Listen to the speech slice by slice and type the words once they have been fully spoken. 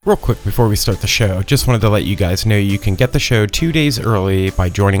Real quick before we start the show, just wanted to let you guys know you can get the show 2 days early by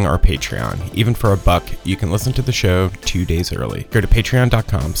joining our Patreon. Even for $1, you can listen to the show 2 days early. Go to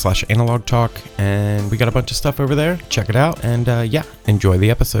patreon.com/analogtalk, and we got a bunch of stuff over there. Check it out, and enjoy the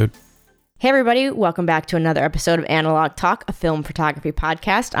episode. Hey everybody, welcome back to another episode of Analog Talk, a film photography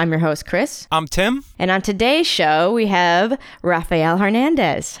podcast. I'm your host, Chris. I'm Tim. And on today's show, we have Rafael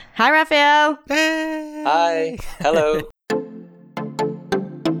Hernandez. Hi, Rafael. Hey. Hi. Hello.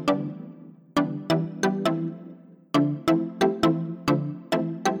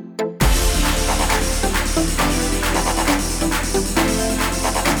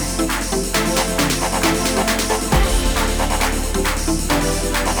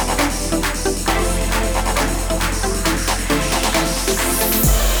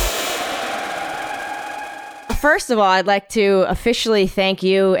 First of all, I'd like to officially thank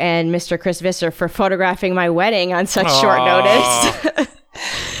you and Mr. Chris Visser for photographing my wedding on such short notice.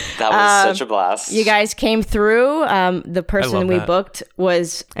 That was such a blast. You guys came through. The person we that. booked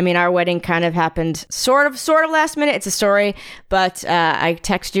was, our wedding kind of happened sort of last minute. It's a story, but I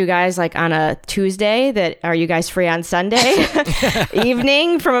texted you guys like on a Tuesday that, are you guys free on Sunday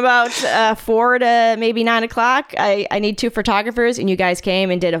evening from about 4 to maybe 9 o'clock? I need 2 photographers, and you guys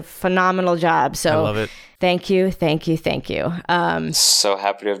came and did a phenomenal job. So I love it. Thank you. So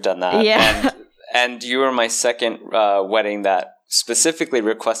happy to have done that. Yeah. And you were my second wedding that specifically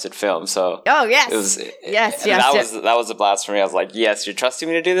requested film. So oh yes, it was yes. That was a blast for me. I was like, yes, you're trusting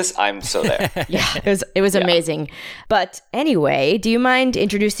me to do this. I'm so there. Yeah, it was amazing. But anyway, do you mind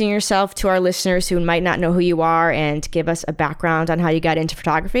introducing yourself to our listeners who might not know who you are and give us a background on how you got into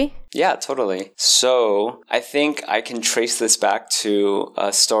photography? Yeah, totally. So I think I can trace this back to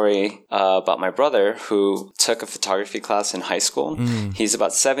a story about my brother who took a photography class in high school. He's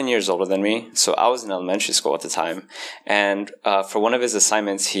about 7 years older than me. So I was in elementary school at the time. And for one of his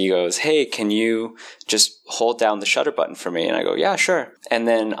assignments, he goes, hey, can you just hold down the shutter button for me? And I go, yeah, sure. And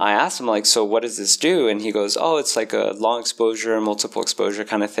then I asked him, like, so what does this do? And he goes, oh, it's like a long exposure, multiple exposure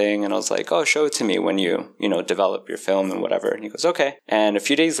kind of thing. And I was like, oh, show it to me when you develop your film and whatever. And he goes, okay. And a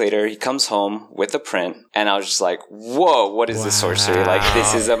few days later, he comes home with a print. And I was just like, whoa, what is this sorcery? Like,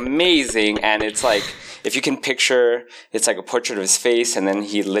 this is amazing. And it's like, if you can picture, it's like a portrait of his face. And then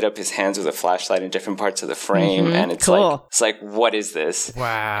he lit up his hands with a flashlight in different parts of the frame. And it's cool. like, what is this?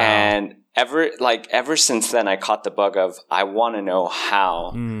 Wow. And ever since then, I caught the bug of, I want to know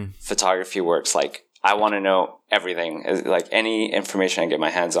how photography works. Like, I want to know everything, like any information I get my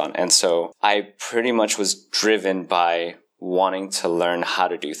hands on. And so I pretty much was driven by wanting to learn how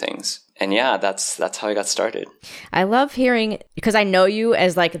to do things. And yeah, that's how I got started. I love hearing, because I know you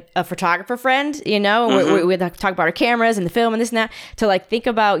as like a photographer friend, and we talk about our cameras and the film and this and that, to like think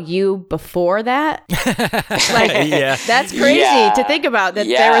about you before that. That's crazy to think about that.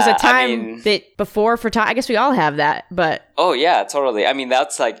 There was a time that before photography, I guess we all have that, but. Oh yeah, totally. I mean,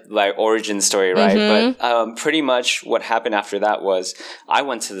 that's like origin story, right? But pretty much what happened after that was I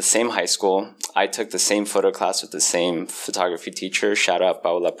went to the same high school. I took the same photo class with the same photography teacher. Shout out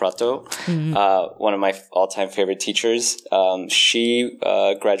Paola Prato. One of my all-time favorite teachers. She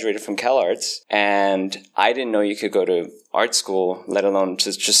graduated from CalArts, and I didn't know you could go to art school, let alone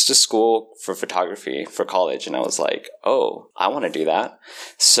just a school for photography for college. And I was like, oh, I want to do that.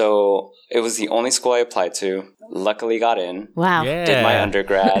 So it was the only school I applied to. Luckily got in. Wow. Yeah. Did my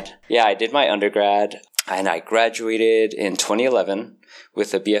undergrad. I did my undergrad, and I graduated in 2011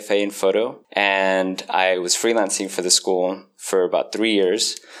 with a BFA in photo. And I was freelancing for the school for about 3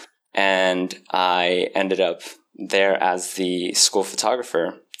 years. And I ended up there as the school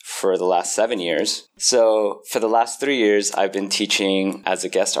photographer for the last 7 years. So for the last 3 years, I've been teaching as a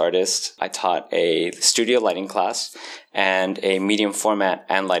guest artist. I taught a studio lighting class and a medium format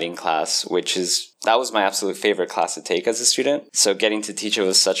and lighting class, that was my absolute favorite class to take as a student. So getting to teach it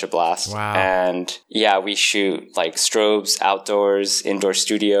was such a blast. Wow. And yeah, we shoot like strobes, outdoors, indoor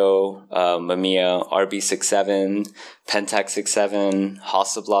studio, Mamiya RB67, Pentax 67,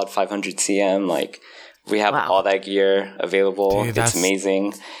 Hasselblad 500cm, like we have all that gear available. Dude, it's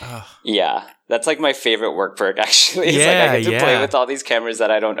amazing. Yeah. That's like my favorite work perk, actually. It's like I get to play with all these cameras that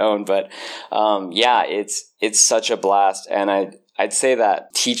I don't own. But it's such a blast. And I'd say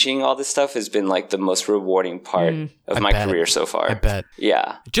that teaching all this stuff has been like the most rewarding part of my career so far. I bet.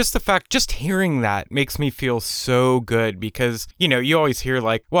 Yeah. Just hearing that makes me feel so good because, you always hear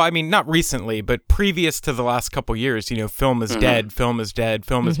like, well, I mean, not recently, but previous to the last couple years, film is dead, film is dead,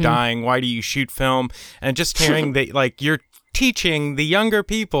 film is dying. Why do you shoot film? And just hearing that like you're teaching the younger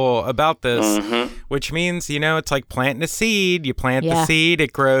people about this, which means, it's like planting a seed. You plant the seed,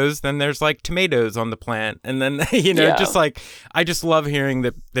 it grows, then there's like tomatoes on the plant. And then, just like, I just love hearing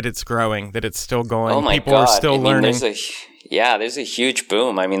that it's growing, that it's still going. Oh my people God. are still learning. There's a huge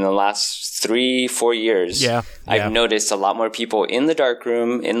boom. I mean, the last 3-4 years, I've noticed a lot more people in the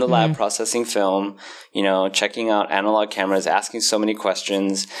darkroom, in the lab processing film, checking out analog cameras, asking so many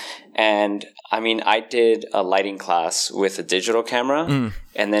questions. And I mean, I did a lighting class with a digital camera,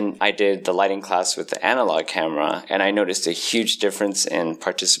 and then I did the lighting class with the analog camera, and I noticed a huge difference in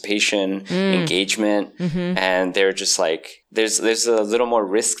participation, engagement, and they're just like, there's a little more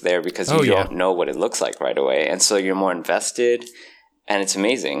risk there because you don't know what it looks like right away, and so you're more invested. And it's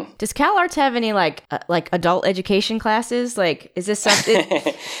amazing. Does CalArts have any like adult education classes? Like, is this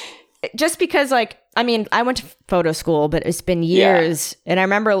something? Just because, like, I mean, I went to photo school, but it's been years. And I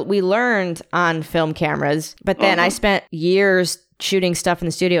remember we learned on film cameras, but then I spent years shooting stuff in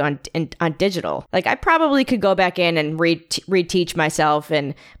the studio on digital. Like, I probably could go back in and reteach myself,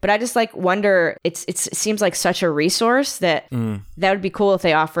 but I just like wonder. It seems like such a resource that would be cool if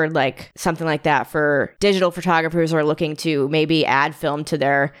they offered like something like that for digital photographers who are looking to maybe add film to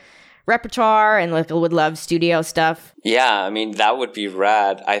their repertoire and like would love studio stuff. Yeah, I mean, that would be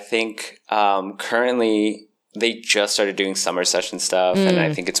rad. I think currently they just started doing summer session stuff, and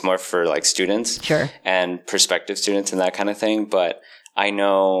I think it's more for like students and prospective students and that kind of thing. But I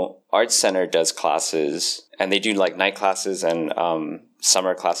know Arts Center does classes, and they do like night classes and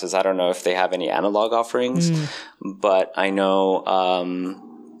summer classes. I don't know if they have any analog offerings, but I know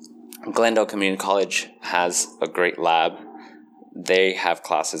Glendale Community College has a great lab. They have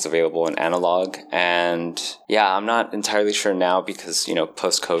classes available in analog, and I'm not entirely sure now because,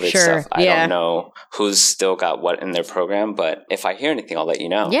 post-COVID stuff, I don't know who's still got what in their program, but if I hear anything, I'll let you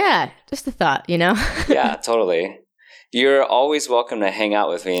know. Yeah, just a thought, Yeah, totally. You're always welcome to hang out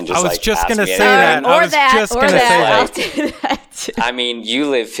with me and just I was like just ask gonna me say anything. that. I'll do that. I mean, you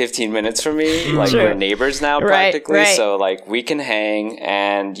live 15 minutes from me. Like, we're neighbors now, practically. Right. So, like, we can hang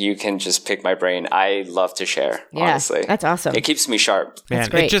and you can just pick my brain. I love to share, honestly. That's awesome. It keeps me sharp. Man,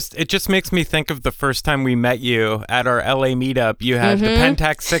 it just makes me think of the first time we met you at our LA meetup. You had the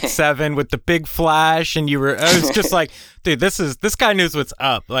Pentax 6.7 with the big flash, and I was just like, dude, this guy knows what's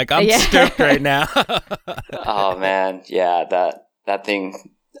up. Like, I'm stoked right now. Oh, man. Yeah, that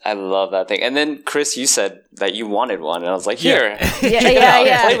thing. I love that thing. And then, Chris, you said that you wanted one. And I was like, here.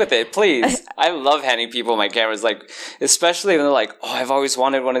 Play with it, please. I love handing people my cameras, like, especially when they're like, oh, I've always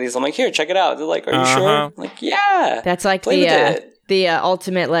wanted one of these. I'm like, here, check it out. They're like, are you sure? I'm like, yeah. That's like the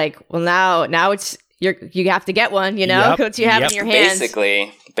ultimate, like, well, now it's, you have to get one, what you have in your hands.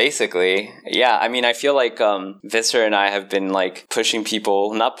 Basically, yeah. I mean, I feel like Visser and I have been like not pushing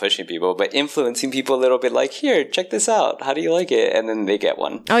people, but influencing people a little bit. Like, here, check this out. How do you like it? And then they get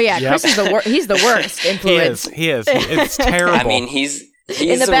one. Oh yeah, Chris is he's the worst influence. He is. It's terrible. I mean, he's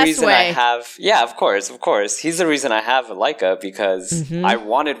the reason way. I have. Yeah, of course. He's the reason I have a Leica because I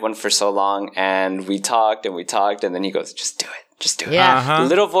wanted one for so long, and we talked, and then he goes, "Just do it." Yeah,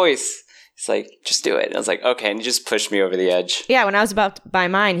 little voice. It's like, just do it. And I was like, okay. And he just pushed me over the edge. Yeah, when I was about to buy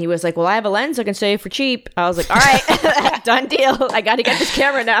mine, he was like, well, I have a lens I can show you for cheap. I was like, all right, done deal. I got to get this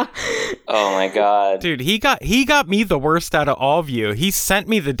camera now. Oh my God. Dude, he got me the worst out of all of you. He sent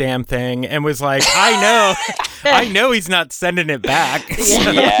me the damn thing and was like, I know he's not sending it back.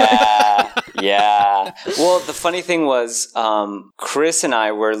 Yeah. Well, the funny thing was, Chris and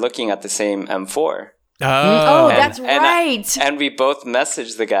I were looking at the same M4. That's right. And we both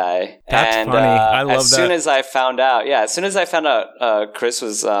messaged the guy. That's funny. I love that. As soon as I found out, Chris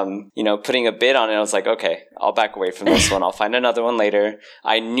was, putting a bid on it, I was like, okay, I'll back away from this one. I'll find another one later.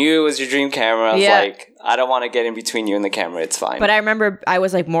 I knew it was your dream camera. I was like, I don't want to get in between you and the camera. It's fine. But I remember I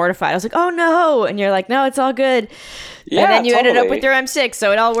was like mortified. I was like, oh no. And you're like, no, it's all good. Yeah, and then you ended up with your M6,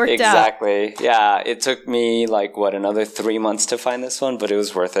 so it all worked out. Exactly. Yeah. It took me another 3 months to find this one, but it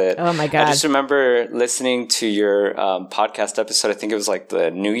was worth it. Oh my God. I just remember listening to your podcast episode. I think it was like the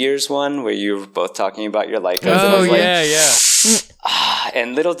New Year's one where you were both talking about your Leicas. Oh, yeah.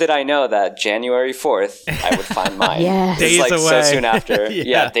 And little did I know that January 4th, I would find mine. Days like away. So soon after.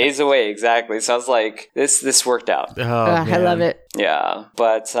 Days away. Exactly. So I was like, this worked out. I love it. Yeah.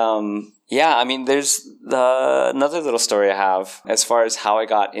 But, I mean, there's another little story I have as far as how I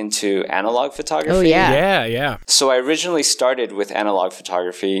got into analog photography. Oh, yeah. Yeah. So I originally started with analog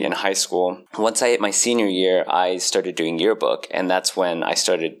photography in high school. Once I hit my senior year, I started doing yearbook, and that's when I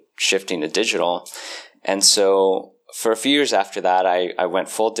started shifting to digital. And so for a few years after that, I went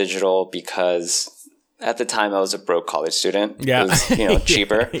full digital because at the time I was a broke college student. Yeah. It was,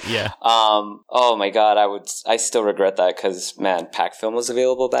 cheaper. Yeah. Oh my God. I still regret that because, man, pack film was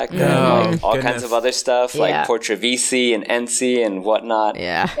available back then. Oh, like all kinds of other stuff like Portrait VC and NC and whatnot.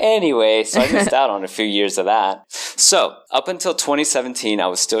 Yeah. Anyway, so I missed out on a few years of that. So up until 2017, I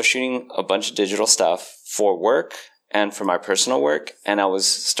was still shooting a bunch of digital stuff for work and for my personal work. And I was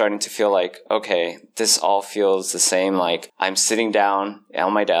starting to feel like, okay, this all feels the same. Like I'm sitting down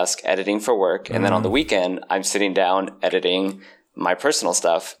on my desk editing for work. And then on the weekend, I'm sitting down editing my personal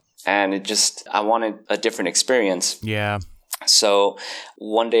stuff. And I wanted a different experience. Yeah. So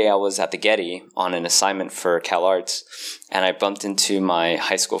one day I was at the Getty on an assignment for Cal Arts, and I bumped into my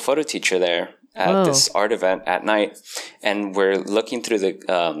high school photo teacher there at this art event at night. And we're looking through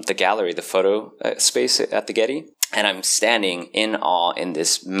the gallery, the photo space at the Getty. And I'm standing in awe in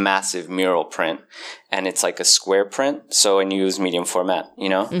this massive mural print. And it's like a square print. So I use medium format,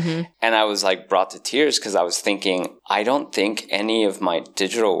 And I was like brought to tears because I was thinking, I don't think any of my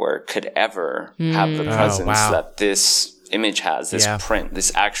digital work could ever have the presence that this image has, this print,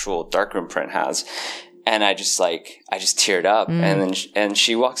 this actual darkroom print has. And I just teared up. And then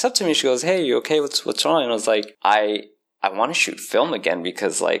she walks up to me. She goes, "Hey, you okay? What's wrong?" And I was like, I want to shoot film again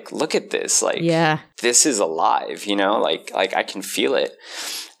because like, look at this. Like, this is alive, like I can feel it.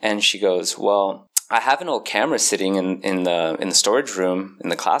 And she goes, "Well, I have an old camera sitting in the storage room in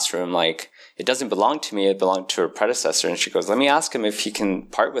the classroom. Like, it doesn't belong to me. It belonged to her predecessor." And she goes, "Let me ask him if he can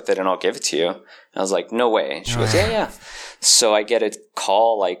part with it and I'll give it to you." And I was like, "No way." And she goes, yeah. So I get a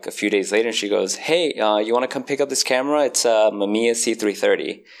call like a few days later and she goes, "Hey, you want to come pick up this camera? It's a Mamiya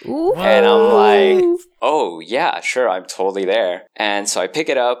C330. Ooh. And I'm like, "Oh yeah, sure. I'm totally there." And so I pick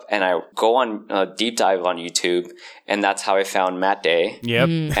it up and I go on a deep dive on YouTube. And that's how I found Matt Day.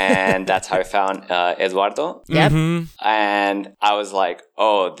 Yep. And that's how I found Eduardo. Yep. And I was like,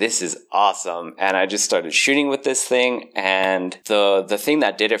 "Oh, this is awesome." And I just started shooting with this thing. And the thing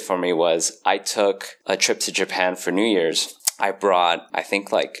that did it for me was I took a trip to Japan for New Year's. I brought, I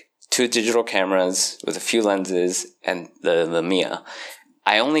think, like 2 digital cameras with a few lenses and the Mamiya.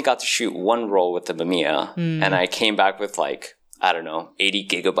 I only got to shoot 1 roll with the Mamiya. And I came back with like, I don't know, 80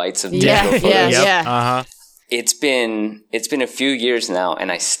 gigabytes of digital photos. Uh-huh. It's been a few years now,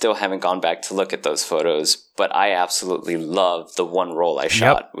 and I still haven't gone back to look at those photos, but I absolutely love the 1 roll I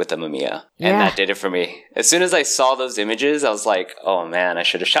shot with the Mamiya. And that did it for me. As soon as I saw those images, I was like, oh man, I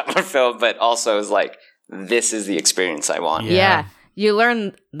should have shot more film, but also I was like, this is the experience I want. Yeah. You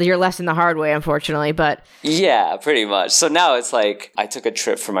learn your lesson the hard way, unfortunately, but... Yeah, pretty much. So now it's like, I took a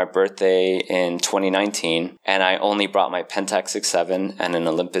trip for my birthday in 2019, and I only brought my Pentax 6.7 and an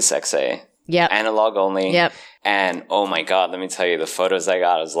Olympus XA. Yep. Analog only. Yep. And oh my God, let me tell you, the photos I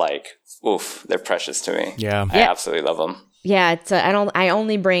got is like, oof, they're precious to me. Yeah. I absolutely love them. Yeah, it's I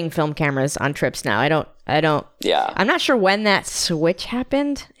only bring film cameras on trips now. I don't. Yeah. I'm not sure when that switch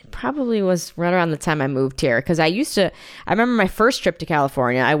happened. It probably was right around the time I moved here because I remember my first trip to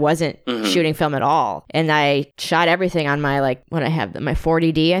California, I wasn't shooting film at all. And I shot everything on my, like, what I have, my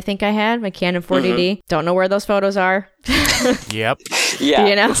 40D, I think I had, my Canon 40D. Don't know where those photos are. Yep. Yeah.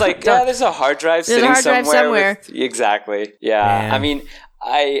 It's like, there's a hard drive sitting somewhere. Exactly. Yeah. Man. I mean,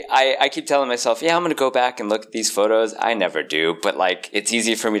 I keep telling myself, I'm going to go back and look at these photos. I never do, but like, it's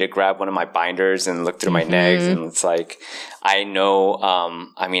easy for me to grab one of my binders and look through my negs. And it's like, I know,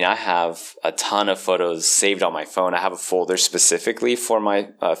 I have a ton of photos saved on my phone. I have a folder specifically for my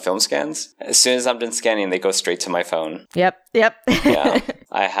film scans. As soon as I'm done scanning, they go straight to my phone. Yep. Yeah.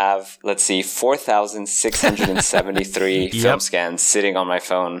 I have, 4,673 film scans sitting on my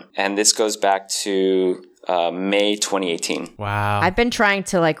phone. And this goes back to May 2018. Wow. I've been trying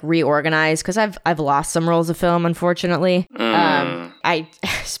to like reorganize because I've lost some rolls of film, unfortunately. I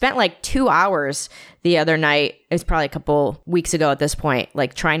spent like 2 hours the other night. It was probably a couple weeks ago at this point,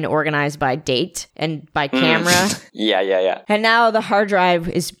 like trying to organize by date and by camera. Yeah. And now the hard drive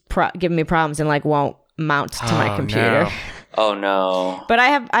is giving me problems and like won't mount to my computer. No. Oh no. But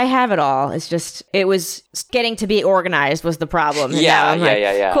I have it all. It's just, it was getting to be organized was the problem. And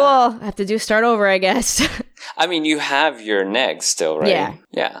yeah. Cool. I have to start over, I guess. I mean, you have your negs still, right?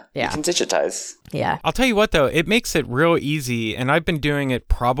 Yeah. You can digitize. Yeah. I'll tell you what, though, it makes it real easy. And I've been doing it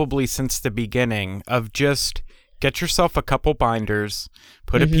probably since the beginning of just get yourself a couple binders,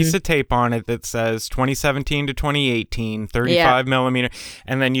 put a piece of tape on it that says 2017 to 2018, 35 millimeter.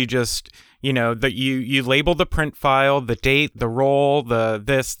 And then you just... you label the print file, the date, the roll, the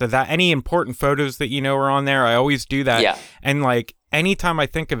this, the that, any important photos that are on there. I always do that. Yeah. And like anytime I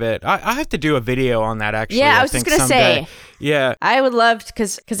think of it, I have to do a video on that actually. Yeah, I was just going to say. Yeah. I would love to,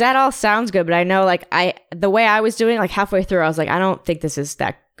 because that all sounds good, but I know like the way I was doing, like halfway through, I was like, I don't think this is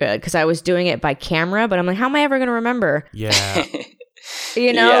that good because I was doing it by camera, but I'm like, how am I ever going to remember? Yeah.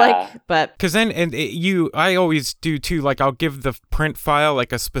 But because then I always do too. Like I'll give the print file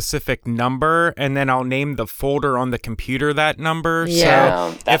like a specific number, and then I'll name the folder on the computer that number.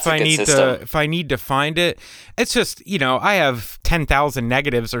 Yeah. So if I need to find it, it's just I have 10,000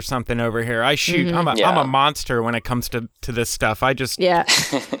 negatives or something over here. I shoot. I'm a monster when it comes to this stuff. I just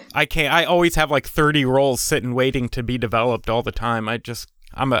I can't. I always have like 30 rolls sitting waiting to be developed all the time.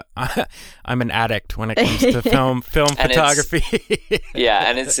 I'm an addict when it comes to film photography.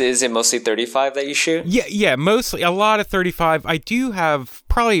 And is it mostly 35 that you shoot? Yeah, mostly a lot of 35. I do have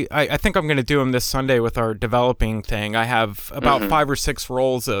probably I think I'm going to do them this Sunday with our developing thing. I have about 5 or 6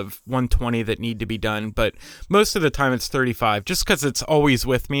 rolls of 120 that need to be done, but most of the time it's 35 just because it's always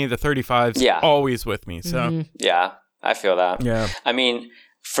with me. The 35's always with me. So yeah, I feel that. Yeah. I mean,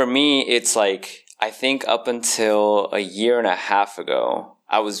 for me, it's like I think up until a year and a half ago,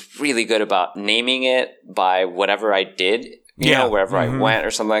 I was really good about naming it by whatever I did, wherever I went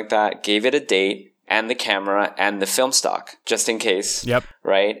or something like that, gave it a date and the camera and the film stock just in case. Yep.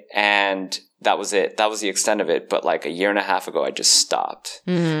 Right. And that was it. That was the extent of it. But like a year and a half ago, I just stopped.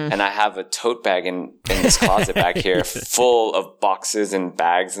 And I have a tote bag in this closet back here full of boxes and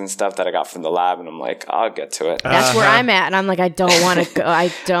bags and stuff that I got from the lab. And I'm like, I'll get to it. That's where I'm at. And I'm like, I don't want to go.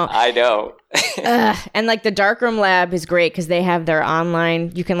 I know. And like the Darkroom Lab is great because they have their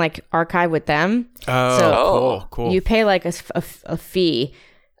online, you can like archive with them. Cool. You pay like a fee.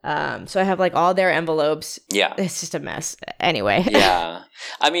 So I have like all their envelopes. Yeah. It's just a mess. Anyway. Yeah.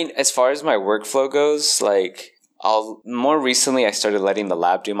 I mean, as far as my workflow goes, like more recently I started letting the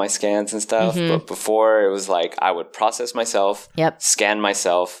lab do my scans and stuff. But before it was like I would process myself, scan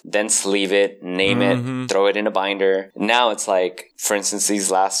myself, then sleeve it, name it, throw it in a binder. Now it's like, for instance, these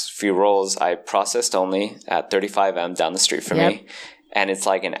last few rolls I processed only at 35M down the street from me. And it's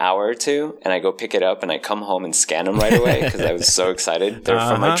like an hour or two, and I go pick it up, and I come home and scan them right away because I was so excited. They're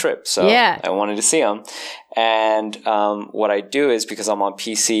from my trip, so I wanted to see them. And what I do is, because I'm on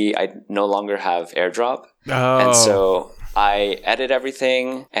PC, I no longer have AirDrop. And so I edit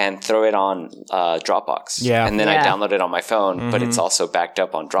everything and throw it on Dropbox. Yeah. And then I download it on my phone, but it's also backed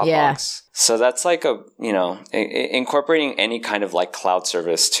up on Dropbox. Yeah. So that's like incorporating any kind of like cloud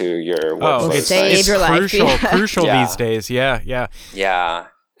service to your workflow. It's crucial these days. Yeah. Yeah.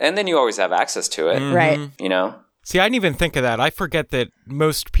 And then you always have access to it. Right. See, I didn't even think of that. I forget that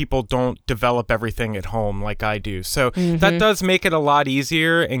most people don't develop everything at home like I do. So that does make it a lot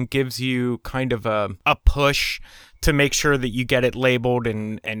easier and gives you kind of a push to make sure that you get it labeled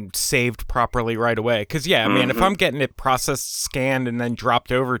and saved properly right away. Because, I mean, if I'm getting it processed, scanned, and then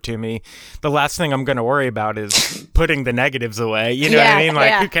dropped over to me, the last thing I'm going to worry about is putting the negatives away. You know what I mean?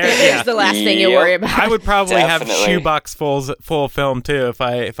 Like, who cares? It's the last thing you worry about. I would probably have shoebox full of film, too, if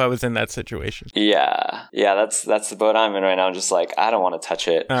I was in that situation. Yeah. Yeah, that's the boat I'm in right now. I'm just like, I don't want to touch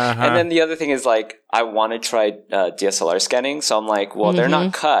it. And then the other thing is, like, I want to try DSLR scanning. So I'm like, well, they're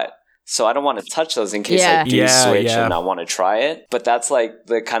not cut. So I don't want to touch those in case I do switch and I want to try it. But that's like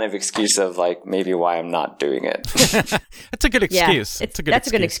the kind of excuse of like maybe why I'm not doing it. That's a good excuse. That's a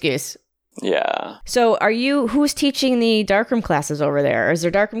good excuse. Yeah. So who's teaching the darkroom classes over there? Is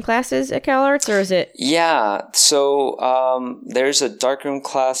there darkroom classes at CalArts or is it? Yeah. So there's a darkroom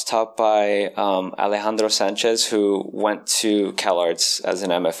class taught by Alejandro Sanchez, who went to CalArts as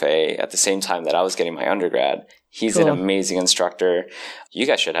an MFA at the same time that I was getting my undergrad. He's an amazing instructor. You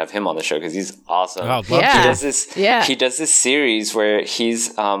guys should have him on the show because he's awesome. Oh, he does this. He does this series where he's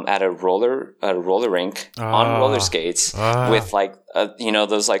at a roller rink on roller skates with like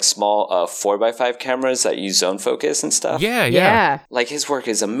those like small 4x5 cameras that use zone focus and stuff. Yeah. Like his work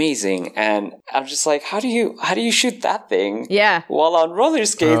is amazing, and I'm just like, how do you shoot that thing? Yeah. While on roller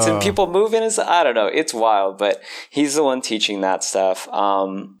skates and people moving I don't know. It's wild, but he's the one teaching that stuff.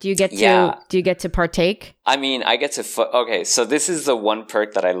 Do you get to partake? I mean, I get to okay. So this is the one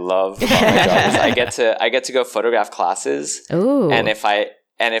perk that I love about my job is I get to go photograph classes. Ooh. And if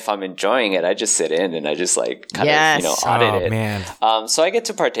I'm enjoying it, I just sit in and I just like kind of audit it. Man. So I get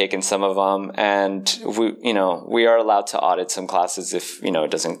to partake in some of them, and we are allowed to audit some classes if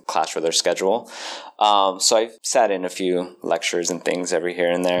it doesn't clash with our schedule. So I sat in a few lectures and things every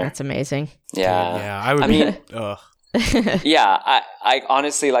here and there. That's amazing. Yeah. Yeah. I mean. Yeah, I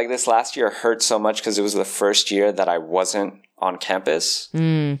honestly, like, this last year hurt so much because it was the first year that I wasn't on campus.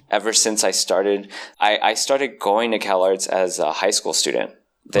 Ever since I started going to CalArts as a high school student.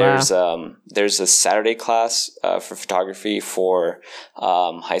 There's a Saturday class for photography for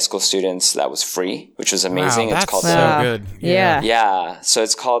high school students that was free, which was amazing. Wow, it's called so good. Yeah. So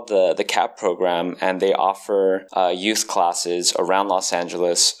it's called the CAP program, and they offer youth classes around Los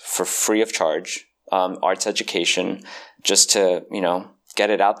Angeles for free of charge, arts education, just to get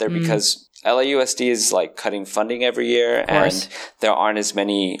it out there because LAUSD is like cutting funding every year, and there aren't as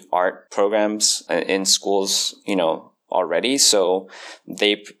many art programs in schools, already. So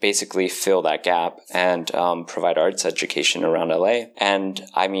they basically fill that gap and provide arts education around LA. And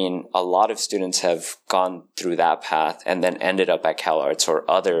I mean, a lot of students have gone through that path and then ended up at CalArts or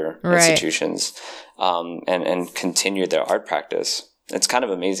other institutions and continued their art practice. It's kind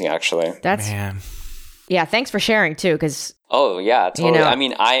of amazing, actually. Man. Yeah, thanks for sharing too, because... Oh, yeah, totally. I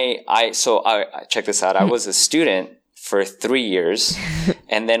mean, I check this out. I was a student for 3 years.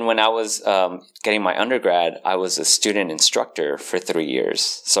 And then when I was getting my undergrad, I was a student instructor for 3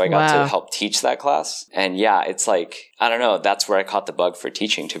 years. So I got to help teach that class. And yeah, it's like, I don't know, that's where I caught the bug for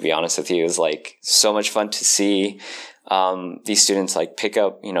teaching, to be honest with you. It was like so much fun to see these students like pick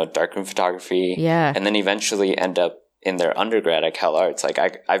up, darkroom photography. Yeah. And then eventually end up in their undergrad at CalArts.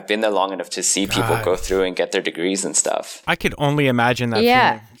 Like I've been there long enough to see people go through and get their degrees and stuff. I could only imagine that.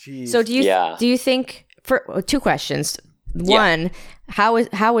 Yeah. Feeling. Jeez. So do you think, for two questions. One, how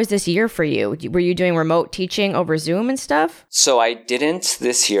was this year for you? Were you doing remote teaching over Zoom and stuff? So I didn't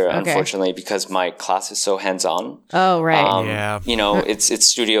this year, unfortunately, because my class is so hands-on. Oh, right. It's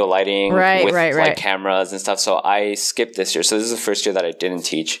studio lighting with like cameras and stuff. So I skipped this year. So this is the first year that I didn't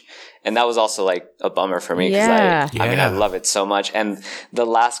teach. And that was also like a bummer for me because I love it so much. And the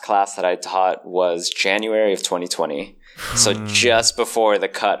last class that I taught was January of 2020. So just before the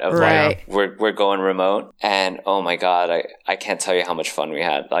cut of like we're going remote, and oh my God, I can't tell you how much fun we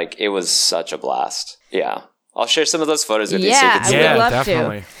had. Like it was such a blast. Yeah, I'll share some of those photos with you. So you can see I would love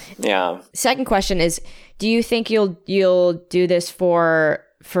definitely. to. Yeah. Second question is, do you think you'll do this for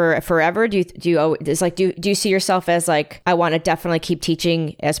forever? Do you see yourself as like, I want to definitely keep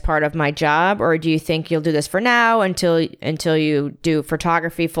teaching as part of my job, or do you think you'll do this for now until you do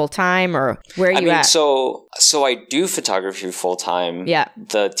photography full time, or where are you at? So I do photography full time. Yeah.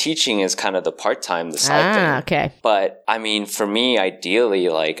 The teaching is kind of the part time, the side thing. Okay. But I mean, for me, ideally,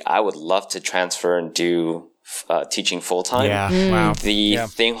 like I would love to transfer and do teaching full time. Yeah. Wow. The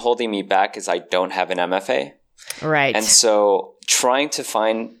thing holding me back is I don't have an MFA. Right. And so trying to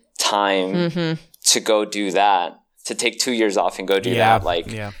find time to go do that, to take 2 years off and go do that,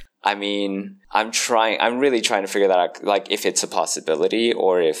 I mean, I'm really trying to figure that out, like if it's a possibility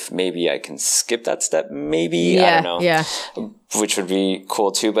or if maybe I can skip that step, maybe, I don't know. Yeah. Which would be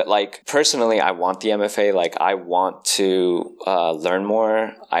cool too. But like personally, I want the MFA. Like I want to learn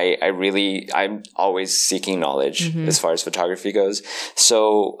more. I'm always seeking knowledge as far as photography goes.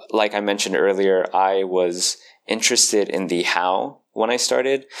 So like I mentioned earlier, I was interested in the how when I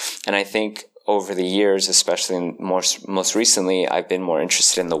started. And I think over the years, especially most recently, I've been more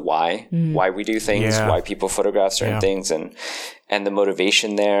interested in the why we do things, why people photograph certain things, and the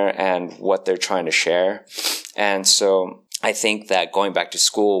motivation there and what they're trying to share. And so I think that going back to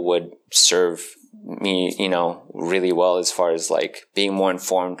school would serve me, really well as far as like being more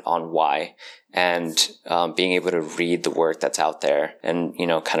informed on why and being able to read the work that's out there and,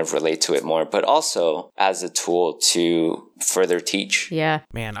 kind of relate to it more, but also as a tool to further teach. Yeah.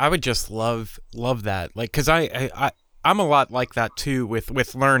 Man, I would just love that. Like, cause I'm a lot like that too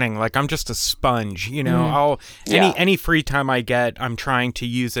with learning. Like I'm just a sponge, any free time I get, I'm trying to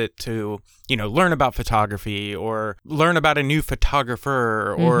use it to, learn about photography or learn about a new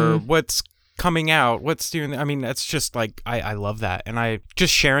photographer or what's coming out, what's doing. I mean, that's just like, I love that. And I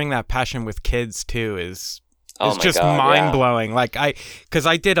just sharing that passion with kids too is just mind blowing. Like because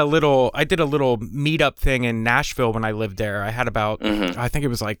I did a little meetup thing in Nashville when I lived there. I had about, I think it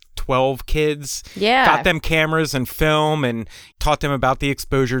was like 12 kids. Yeah. Got them cameras and film and taught them about the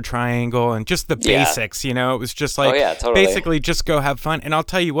exposure triangle and just the basics, It was just like, totally. Basically just go have fun. And I'll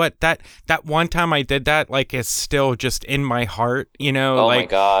tell you what, that one time I did that, like, is still just in my heart, Oh like, my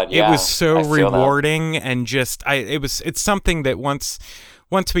God. Yeah. It was so rewarding and just, it's something that once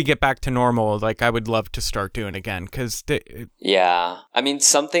we get back to normal, like I would love to start doing again. I mean,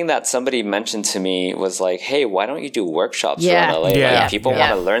 something that somebody mentioned to me was like, hey, why don't you do workshops around LA? Yeah. Like, people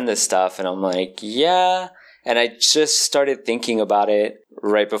want to learn this stuff. And I'm like, yeah. And I just started thinking about it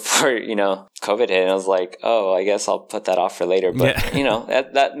right before, COVID hit. And I was like, oh, I guess I'll put that off for later. But,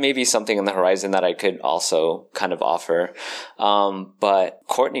 that may be something on the horizon that I could also kind of offer. But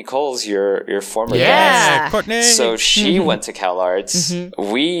Courtney Coles, your former guest. Courtney. So she went to CalArts.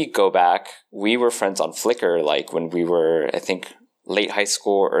 We go back. We were friends on Flickr, like when we were, I think, late high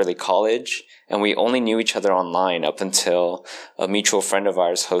school, early college. And we only knew each other online up until a mutual friend of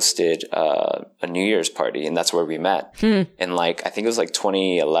ours hosted a New Year's party. And that's where we met. In like, I think it was like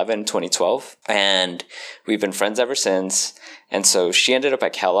 2011, 2012. And we've been friends ever since. And so she ended up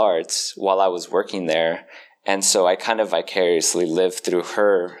at Cal Arts while I was working there. And so I kind of vicariously lived through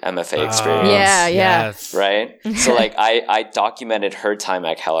her MFA experience. Yeah. Yes. Right? So like I documented her time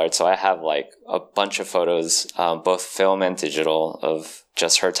at Cal Arts. So I have like a bunch of photos, both film and digital, of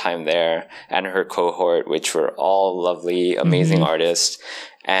just her time there and her cohort, which were all lovely, amazing artists.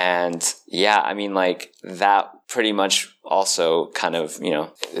 And yeah, I mean, like that pretty much also kind of, you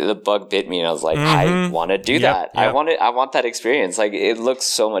know, the bug bit me and I was like, I want to do that. Yep. I want that experience. Like it looks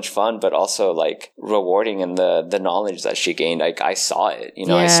so much fun, but also like rewarding in the knowledge that she gained. Like I saw it, you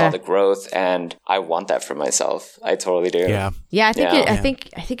know, I saw the growth and I want that for myself. I totally do. Yeah. Yeah, I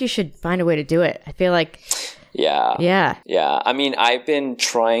think you should find a way to do it. I feel like Yeah. I mean, I've been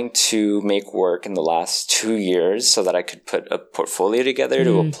trying to make work in the last 2 years so that I could put a portfolio together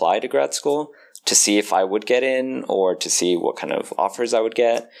to apply to grad school to see if I would get in or to see what kind of offers I would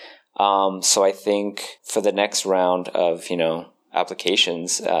get. So I think for the next round of, you know,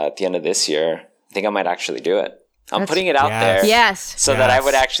 applications at the end of this year, I think I might actually do it. I'm putting it out there so that I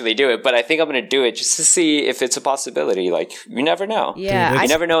would actually do it. But I think I'm going to do it just to see if it's a possibility. Like, you never know. Yeah. You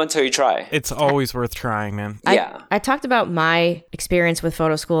never know until you try. It's always worth trying, man. I talked about my experience with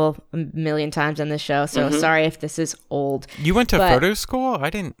photo school a million times on this show, so sorry if this is old. You went to photo school? I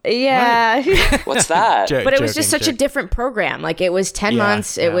didn't. Yeah. What's that? But it was just such a different program. Like it was 10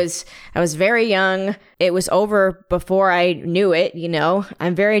 months. I was very young. It was over before I knew it, you know.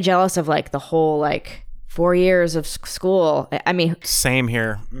 I'm very jealous of like the whole like 4 years of school. I mean, same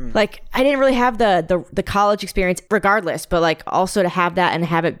here. Like I didn't really have the college experience regardless, but like also to have that and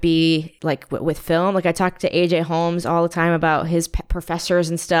have it be like with film. Like I talk to AJ Holmes all the time about his professors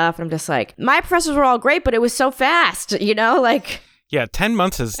and stuff. And I'm just like, my professors were all great, but it was so fast, you know, like. Yeah, 10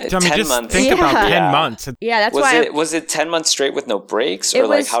 months is, I mean, 10 just months. think about 10 months. Yeah, that's why. Was it 10 months straight with no breaks? Or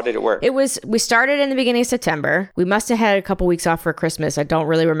like, how did it work? We started in the beginning of September. We must have had a couple weeks off for Christmas. I don't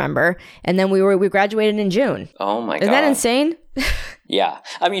really remember. And then we graduated in June. Oh my God. Isn't that insane? Yeah.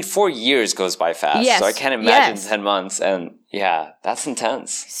 I mean, 4 years goes by fast. Yes. So I can't imagine 10 months. And yeah, that's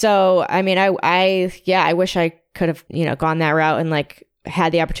intense. So, I mean, I wish I could have, you know, gone that route and like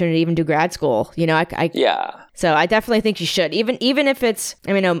had the opportunity to even do grad school, you know, yeah. So I definitely think you should, even if it's,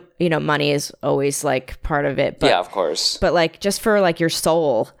 I mean, you know, money is always like part of it, but yeah, of course, but like just for like your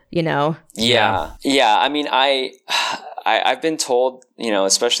soul, you know? Yeah. I mean, I've been told, you know,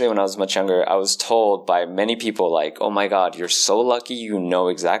 especially when I was much younger, I was told by many people like, oh my God, you're so lucky. You know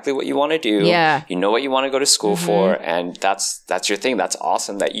exactly what you want to do. Yeah. You know what you want to go to school for. And that's your thing. That's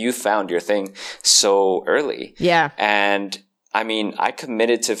awesome that you found your thing so early. Yeah. And I mean, I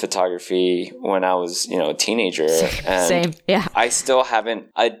committed to photography when I was, you know, a teenager. And Same. Yeah. I still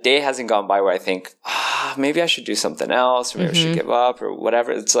a day hasn't gone by where I think, maybe I should do something else, or maybe I should give up or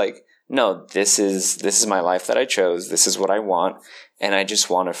whatever. It's like, no, this is my life that I chose. This is what I want. And I just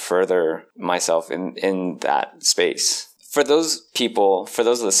want to further myself in that space. For those people, for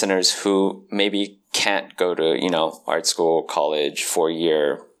those listeners who maybe can't go to, you know, art school, college,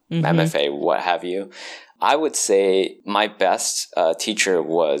 4-year MFA, what have you, I would say my best teacher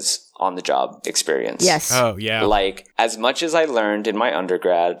was on-the-job experience. Yes. Oh, yeah. Like, as much as I learned in my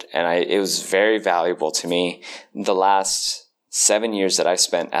undergrad, and it was very valuable to me, the last 7 years that I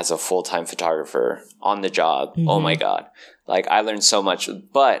spent as a full-time photographer on the job, oh my God. Like, I learned so much.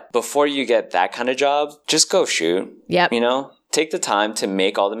 But before you get that kind of job, just go shoot. Yep. You know? Take the time to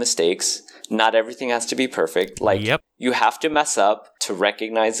make all the mistakes. Not everything has to be perfect. Like, you have to mess up to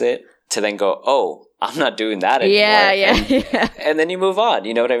recognize it, to then go, oh, I'm not doing that anymore. Yeah. And then you move on.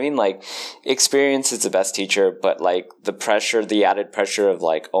 You know what I mean? Like, experience is the best teacher, but like the pressure, the added pressure of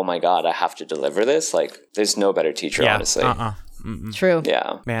like, oh my God, I have to deliver this. Like, there's no better teacher, honestly. True.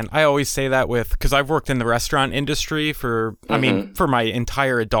 Yeah. Man, I always say that because I've worked in the restaurant industry for my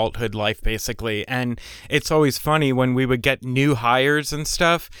entire adulthood life, basically. And it's always funny when we would get new hires and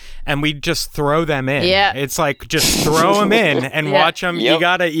stuff and we'd just throw them in. Yeah. It's like, just throw them in and watch them. Yep.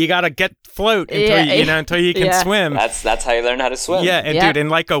 You gotta get float until you can swim. That's how you learn how to swim. Yeah. And dude, in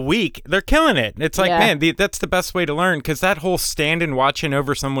like a week, they're killing it. It's like, man, that's the best way to learn, because that whole stand and watching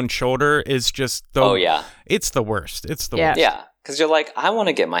over someone's shoulder is just it's the worst. It's the worst. Yeah. Because you're like, I want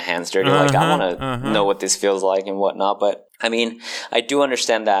to get my hands dirty. Like, I want to know what this feels like and whatnot. But I mean, I do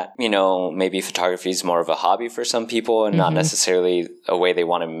understand that, you know, maybe photography is more of a hobby for some people and not necessarily a way they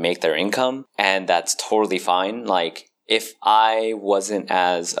want to make their income. And that's totally fine. Like, if I wasn't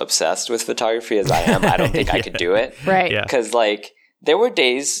as obsessed with photography as I am, I don't think I could do it. Right. Yeah. Because like there were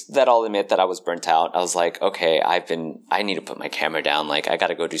days that I'll admit that I was burnt out. I was like, okay, I need to put my camera down. Like I got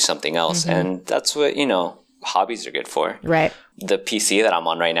to go do something else. And that's what, hobbies are good for. Right. The PC that I'm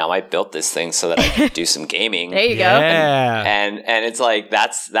on right now, I built this thing so that I could do some gaming. There you go. Yeah. And it's like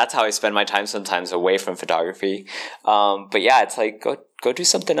that's how I spend my time sometimes away from photography. But yeah, it's like go do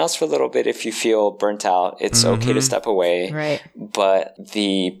something else for a little bit if you feel burnt out. It's okay to step away. Right. But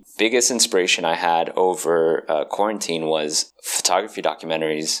the biggest inspiration I had over quarantine was photography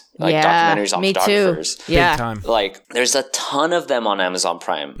documentaries, like documentaries on me photographers. Too. Yeah. Big time. Like there's a ton of them on Amazon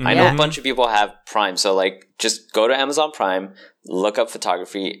Prime. I know a bunch of people have Prime, so like just go to Amazon Prime, look up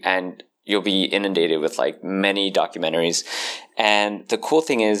photography, and you'll be inundated with like many documentaries. And the cool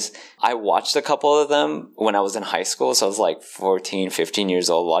thing is I watched a couple of them when I was in high school. So I was like 14, 15 years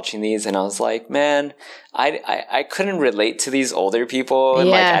old watching these. And I was like, man, I couldn't relate to these older people. And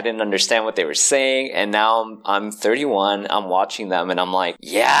like, I didn't understand what they were saying. And now I'm 31. I'm watching them and I'm like,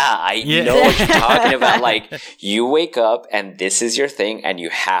 I know what you're talking about. Like you wake up and this is your thing and you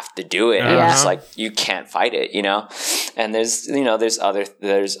have to do it. And it's like, you can't fight it, and there's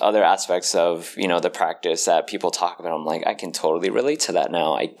other aspects of, the practice that people talk about. I'm like, I can totally relate to that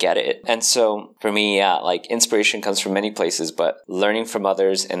now. I get it. And so for me, like inspiration comes from many places, but learning from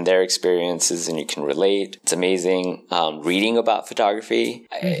others and their experiences and you can relate. It's amazing. Reading about photography.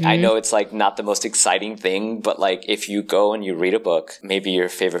 I know it's like not the most exciting thing, but like if you go and you read a book, maybe your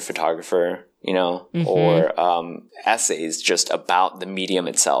favorite photographer, or essays just about the medium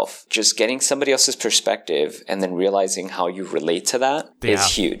itself. Just getting somebody else's perspective and then realizing how you relate to that is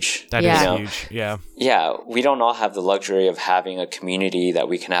huge. That is huge. Yeah. Yeah. We don't all have the luxury of having a community that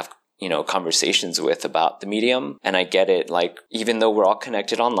we can have conversations with about the medium. And I get it. Like, even though we're all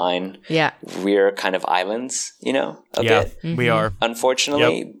connected online, we're kind of islands, a bit. We are.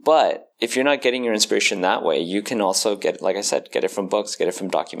 Unfortunately. But if you're not getting your inspiration that way, you can also get, like I said, get it from books, get it from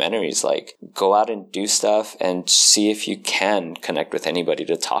documentaries. Like, go out and do stuff and see if you can connect with anybody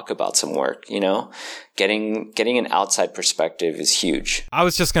to talk about some work, Getting an outside perspective is huge. I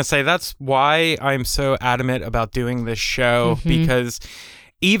was just going to say, that's why I'm so adamant about doing this show, because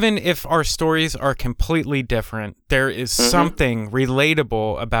even if our stories are completely different, there is something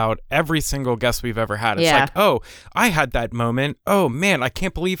relatable about every single guest we've ever had. It's like, oh, I had that moment. Oh, man, I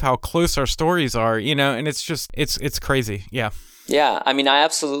can't believe how close our stories are, and it's just, it's crazy. Yeah. Yeah, I mean, I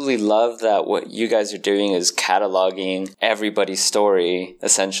absolutely love that what you guys are doing is cataloging everybody's story,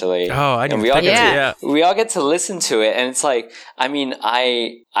 essentially. Oh, I didn't we all get to, we all get to listen to it, and it's like, I mean,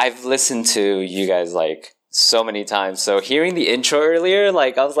 I've listened to you guys like so many times. So hearing the intro earlier,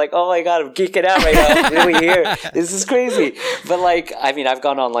 like I was like, oh my God, I'm geeking out right now. I'm really here. This is crazy. But like, I mean, I've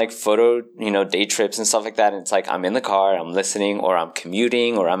gone on like photo, day trips and stuff like that. And it's like, I'm in the car, I'm listening, or I'm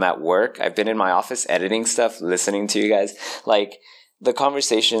commuting, or I'm at work. I've been in my office editing stuff, listening to you guys. Like, the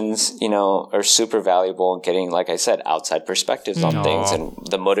conversations, are super valuable in getting, like I said, outside perspectives on things and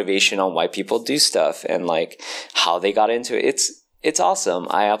the motivation on why people do stuff and like how they got into it. It's awesome.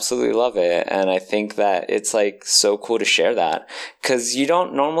 I absolutely love it. And I think that it's like so cool to share that because you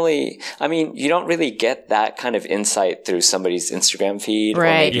don't really get that kind of insight through somebody's Instagram feed or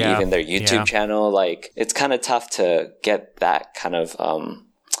maybe even their YouTube channel. Like it's kind of tough to get that kind of,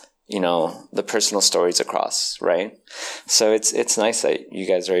 the personal stories across. Right. So it's nice that you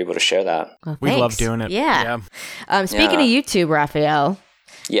guys are able to share that. Well, we love doing it. Yeah. Speaking of YouTube, Rafael.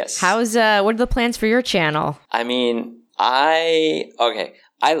 Yes. What are the plans for your channel? I mean, I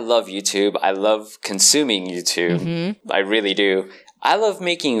love YouTube. I love consuming YouTube. I really do. I love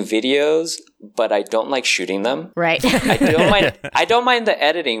making videos, but I don't like shooting them. Right. I don't mind the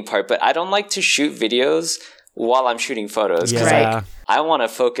editing part, but I don't like to shoot videos while I'm shooting photos because I want to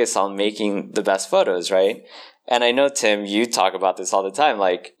focus on making the best photos, right? And I know, Tim, you talk about this all the time.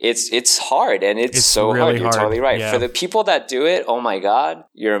 Like, it's hard, and it's so really hard. You're totally right. Yeah. For the people that do it, oh my God,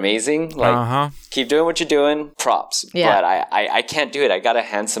 you're amazing. Like, keep doing what you're doing. Props. Yeah. But I can't do it. I got to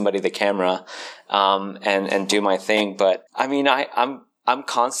hand somebody the camera and do my thing. But, I mean, I'm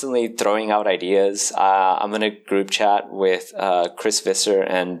constantly throwing out ideas. I'm in a group chat with Chris Visser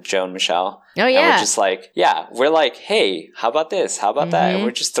and Joan Michelle. Oh, yeah. And we're just like, we're like, hey, how about this? How about that? And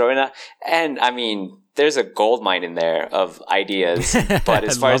we're just throwing out. And, I mean, there's a gold mine in there of ideas, but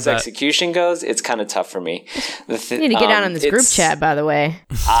as far as execution goes, it's kind of tough for me. You need to get down on this group chat, by the way.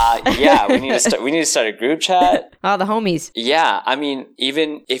 Yeah, we need to start a group chat. All the homies. Yeah, I mean,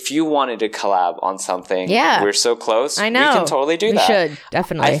 even if you wanted to collab on something, we're so close. I know. We can totally do that. We should,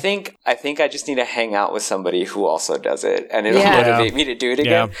 definitely. I think I just need to hang out with somebody who also does it, and it'll motivate me to do it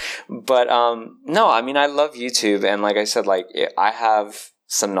again. But no, I mean, I love YouTube, and like I said, like I have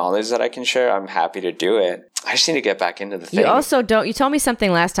some knowledge that I can share. I'm happy to do it. I just need to get back into the thing. You also don't. You told me something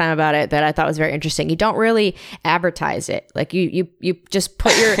last time about it that I thought was very interesting. You don't really advertise it. Like you just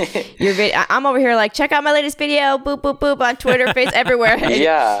put your video. I'm over here like, check out my latest video. Boop boop boop on Twitter, Face everywhere.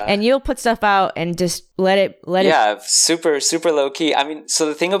 And you'll put stuff out and just let it. Yeah, super low key. I mean, so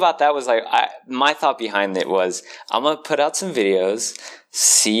the thing about that was like, my thought behind it was, I'm gonna put out some videos,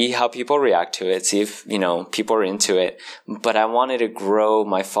 see how people react to it, see if, people are into it. But I wanted to grow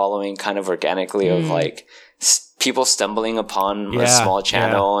my following kind of organically of like people stumbling upon a small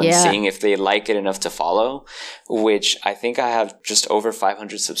channel and seeing if they like it enough to follow, which I think I have just over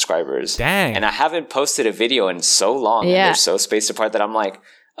 500 subscribers. Dang. And I haven't posted a video in so long. And they're so spaced apart that I'm like,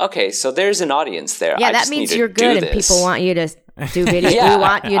 okay, so there's an audience there. Yeah, that means you're good and people want you to do video. We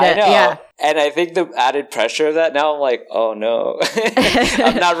want you to, I know. And I think the added pressure of that now, I'm like, oh no,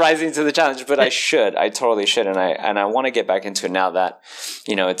 I'm not rising to the challenge, but I should. I totally should. And I want to get back into it now that,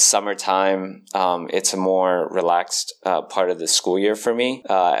 it's summertime. It's a more relaxed part of the school year for me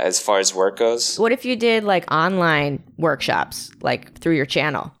as far as work goes. What if you did like online workshops, like through your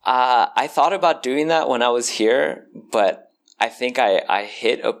channel? I thought about doing that when I was here, but I think I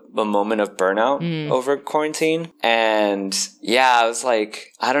hit a moment of burnout over quarantine. And I was like,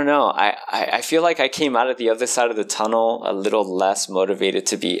 I don't know. I feel like I came out of the other side of the tunnel a little less motivated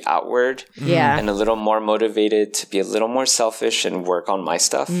to be outward. Yeah. And a little more motivated to be a little more selfish and work on my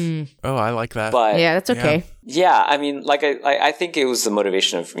stuff. Oh, I like that. But yeah, that's okay. Yeah, I mean, like I think it was the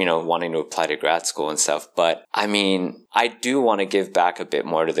motivation of, wanting to apply to grad school and stuff. But I mean, I do want to give back a bit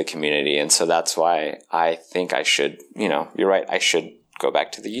more to the community. And so that's why I think I should, you're right, I should go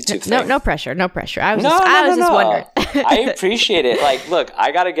back to the YouTube thing. No pressure. I was just wondering. I appreciate it. Like, look,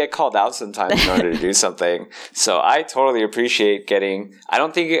 I got to get called out sometimes in order to do something. So I totally appreciate I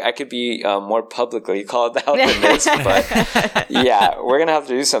don't think I could be more publicly called out than this, but yeah, we're going to have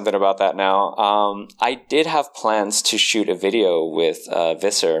to do something about that now. I did have plans to shoot a video with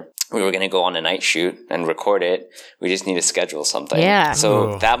Visser. We were going to go on a night shoot and record it. We just need to schedule something. Yeah.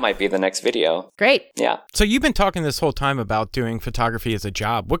 So that might be the next video. Great. Yeah. So you've been talking this whole time about doing photography as a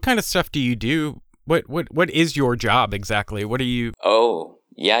job. What kind of stuff do you do? What is your job exactly? What are you? Oh,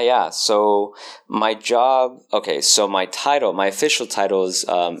 yeah. So my job, so my official title is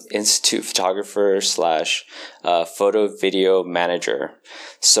Institute Photographer / Photo Video Manager.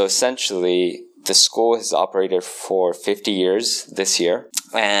 So essentially, the school has operated for 50 years this year,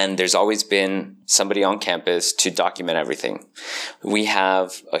 and there's always been somebody on campus to document everything. We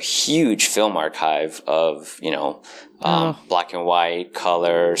have a huge film archive of, black and white,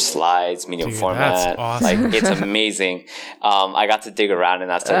 color, slides, medium format. That's awesome. Like, it's amazing. I got to dig around in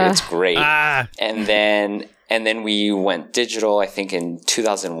that stuff. It's great. And then we went digital, I think in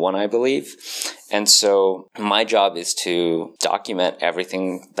 2001, I believe. And so my job is to document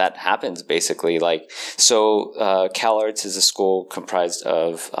everything that happens, basically. CalArts is a school comprised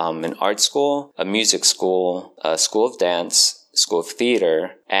of an art school, a music school, a school of dance, school of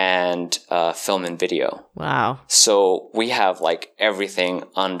theater, and film and video. Wow. So we have everything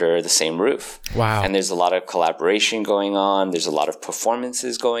under the same roof. Wow. And there's a lot of collaboration going on. There's a lot of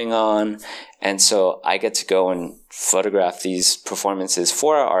performances going on. And so I get to go and photograph these performances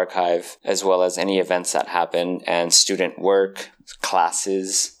for our archive, as well as any events that happen and student work,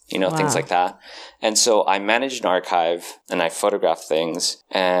 classes, things like that. And so I manage an archive and I photograph things,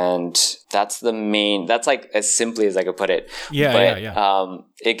 and that's as simply as I could put it. Yeah.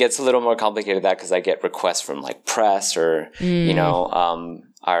 It gets a little more complicated than that because I get requests from press or,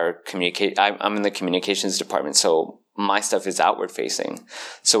 our I'm in the communications department. So my stuff is outward facing.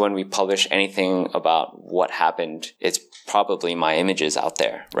 So when we publish anything about what happened, it's probably my images out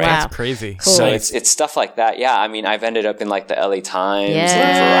there, right? Wow. That's crazy. Cool. So it's stuff like that. Yeah, I mean, I've ended up in the LA Times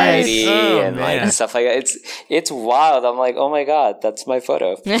and Variety and stuff like that. It's wild. I'm like, oh my God, that's my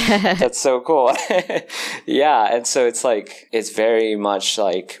photo. That's so cool. Yeah, and so it's very much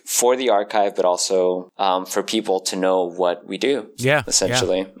for the archive, but also for people to know what we do. Yeah,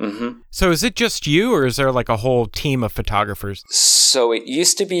 essentially. Yeah. Mm-hmm. So is it just you, or is there a whole team of photographers? So it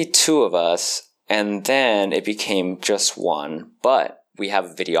used to be two of us, and then it became just one. But we have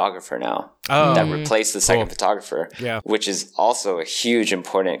a videographer now that replaced the second photographer, which is also a huge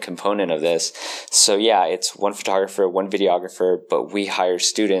important component of this. So yeah, it's one photographer, one videographer, but we hire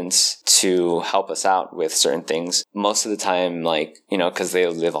students to help us out with certain things. Most of the time, like, you know, because they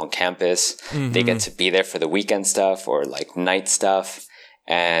live on campus, they get to be there for the weekend stuff or like night stuff.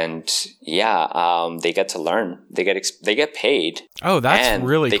 And they get to learn. They get paid. Oh, that's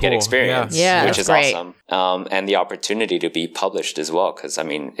really cool. They get experience, which is great. awesome. And the opportunity to be published as well, because I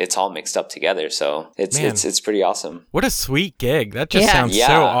mean, it's all mixed up together. So it's pretty awesome. What a sweet gig! That just sounds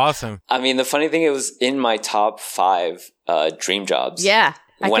so awesome. I mean, the funny thing, it was in my top 5 dream jobs. Yeah.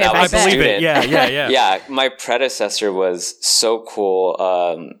 When I was a believe student. it. Yeah. Yeah, my predecessor was so cool.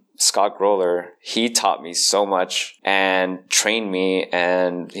 Scott Groller, he taught me so much and trained me,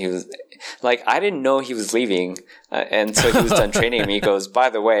 and he was like, I didn't know he was leaving, and so he was done training me. He goes,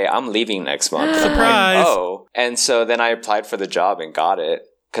 by the way, I'm leaving next month. Surprise! Like, oh, and so then I applied for the job and got it,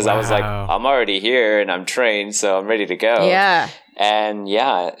 because I was like, I'm already here and I'm trained, so I'm ready to go. Yeah. And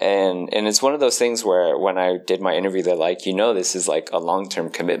and it's one of those things where when I did my interview, they're like, you know, this is like a long-term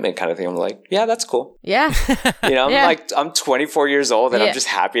commitment kind of thing. I'm like, yeah, that's cool. Yeah. You know, I'm 24 years old and I'm just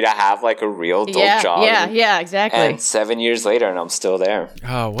happy to have like a real adult job. Yeah, exactly. And 7 years later and I'm still there.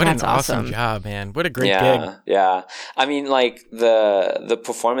 Oh, what an awesome job, man. What a great gig. Yeah. I mean, like the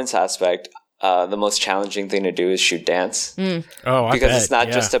performance aspect, the most challenging thing to do is shoot dance. Oh, I because bet. it's not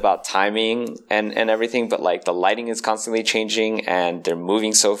just about timing and everything, but like the lighting is constantly changing and they're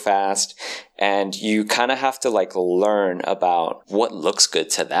moving so fast, and you kind of have to like learn about what looks good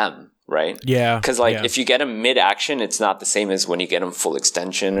to them, right? Yeah. Because like if you get them mid-action, it's not the same as when you get them full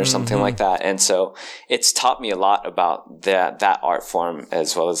extension or something like that. And so it's taught me a lot about that art form,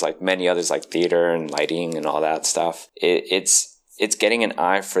 as well as like many others like theater and lighting and all that stuff. It's getting an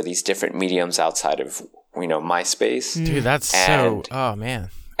eye for these different mediums outside of, you know, my space. Dude, that's oh man.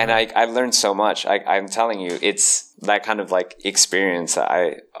 And I learned so much. I'm telling you, it's that kind of like experience.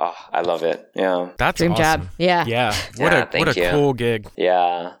 I love it. Yeah. That's dream awesome. job. Yeah. Yeah. What a cool gig.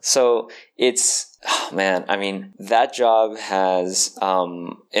 Yeah. So it's, man, I mean, that job has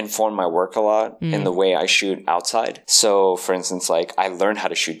informed my work a lot in the way I shoot outside. So for instance, like I learned how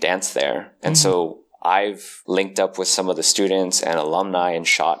to shoot dance there. And so I've linked up with some of the students and alumni and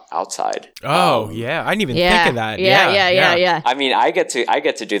shot outside. Oh, yeah. I didn't even think of that. Yeah. I mean, I get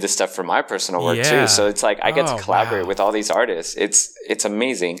to do this stuff for my personal work too. So it's like I get to collaborate with all these artists. It's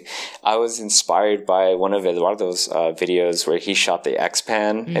amazing. I was inspired by one of Eduardo's videos where he shot the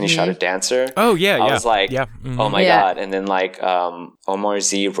X-Pan and he shot a dancer. Oh, yeah. I was like, oh my God. And then like Omar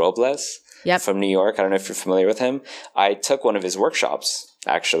Z. Robles from New York. I don't know if you're familiar with him. I took one of his workshops,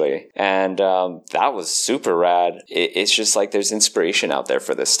 actually, and that was super rad. It's just like there's inspiration out there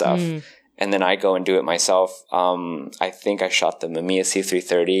for this stuff, and then I go and do it myself. I think I shot the Mamiya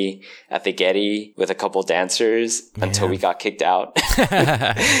C330 at the Getty with a couple dancers until we got kicked out.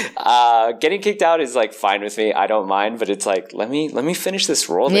 Getting kicked out is like fine with me. I don't mind, but it's like let me finish this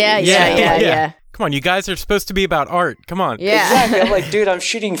role. Yeah. Come on, you guys are supposed to be about art. Come on. Yeah. Exactly. I'm like, dude, I'm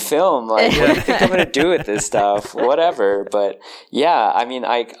shooting film. Like, what do you think I'm going to do with this stuff? Whatever. But yeah, I mean,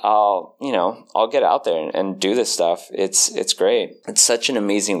 I'll get out there and do this stuff. It's great. It's such an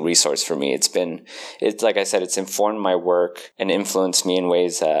amazing resource for me. It's like I said, it's informed my work and influenced me in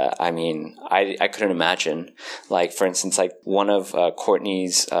ways that, I mean, I couldn't imagine. Like, for instance, like one of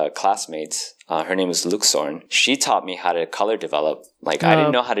Courtney's classmates, her name is Luxorn. She taught me how to color develop. Like, I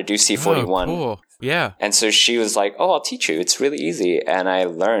didn't know how to do C41. Oh, cool. Yeah. And so she was like, oh, I'll teach you. It's really easy. And I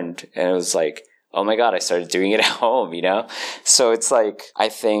learned, and it was like, oh my God, I started doing it at home, you know? So it's like, I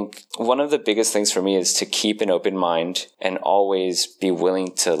think one of the biggest things for me is to keep an open mind and always be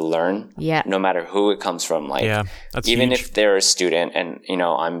willing to learn. Yeah. No matter who it comes from. Like, that's even huge. if they're a student and, you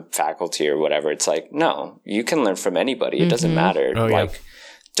know, I'm faculty or whatever, it's like, no, you can learn from anybody. It doesn't matter. Oh, like,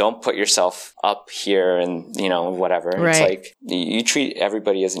 don't put yourself up here and, you know, whatever. Right. It's like you treat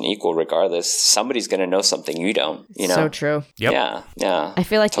everybody as an equal regardless. Somebody's going to know something you don't, you know? So true. Yep. Yeah. I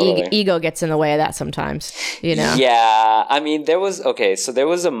feel like totally. ego gets in the way of that sometimes, you know? Yeah. I mean, there was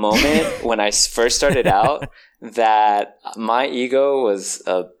a moment when I first started out that my ego was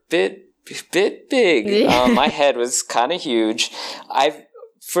a bit big. My head was kind of huge.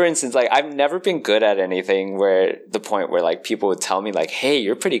 For instance, like I've never been good at anything where the point where like people would tell me like, hey,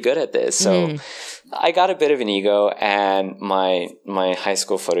 you're pretty good at this. So I got a bit of an ego, and my high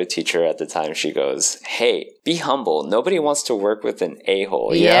school photo teacher at the time, she goes, hey, be humble. Nobody wants to work with an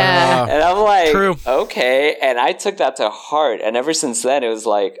a-hole. Yeah. And I'm like, True. okay. And I took that to heart. And ever since then, it was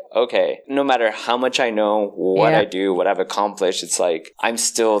like, okay, no matter how much I know, what I do, what I've accomplished, it's like, I'm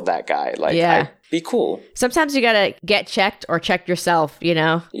still that guy. Like, be cool. Sometimes you gotta get checked or check yourself, you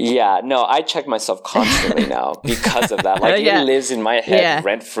know? Yeah, no, I check myself constantly now because of that. Like, it lives in my head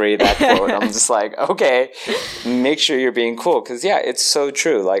rent-free, that quote. I'm just like, okay, make sure you're being cool. Because, it's so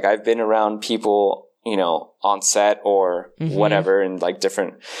true. Like, I've been around people, you know, on set or whatever, and like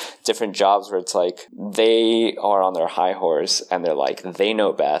different jobs where it's like they are on their high horse and they're like, they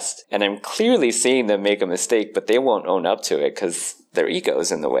know best. And I'm clearly seeing them make a mistake, but they won't own up to it because their ego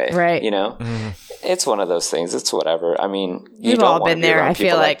is in the way. Right. You know? It's one of those things. It's whatever. I mean, you We've don't all want to been be there, around I feel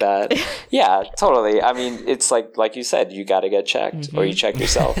people like. that. Yeah, totally. I mean, it's like you said, you got to get checked or you check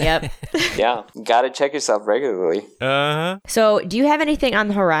yourself. Yep. Yeah. Got to check yourself regularly. So do you have anything on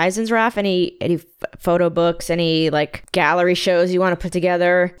the horizons, Raf? Any photo books, any like gallery shows you want to put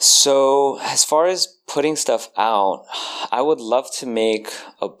together? So as far as putting stuff out, I would love to make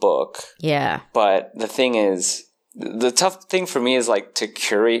a book. Yeah. But the thing is, the tough thing for me is like to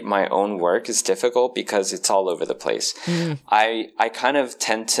curate my own work is difficult because it's all over the place. I kind of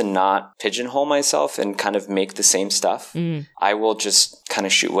tend to not pigeonhole myself and kind of make the same stuff. I will just kind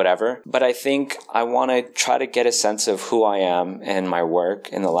of shoot whatever. But I think I want to try to get a sense of who I am and my work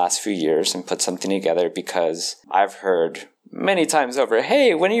in the last few years and put something together, because I've heard many times over,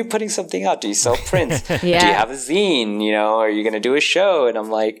 hey, when are you putting something out? Do you sell prints? Do you have a zine? You know, are you going to do a show? And I'm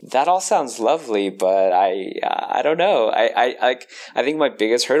like, that all sounds lovely, but I don't know. I think my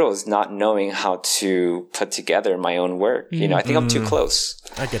biggest hurdle is not knowing how to put together my own work. You know, I think I'm too close.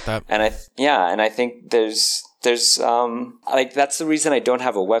 I get that. And I think there's like, that's the reason I don't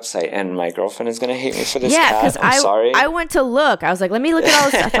have a website, and my girlfriend is going to hate me for this. Yeah, because sorry. I went to look. I was like, let me look at all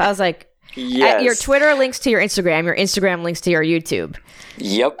this stuff. I was like, your Twitter links to your Instagram links to your YouTube.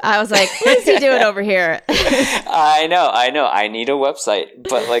 Yep. I was like, what's he doing over here? I know. I need a website.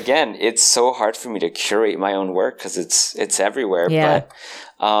 But again, it's so hard for me to curate my own work because it's everywhere. Yeah. But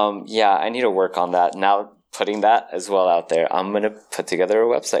I need to work on that. Now, putting that as well out there, I'm going to put together a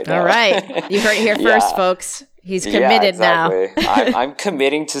website now. All right. You heard it here first, folks. He's committed now. I'm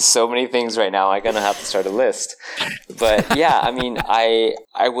committing to so many things right now. I'm going to have to start a list. But I mean, I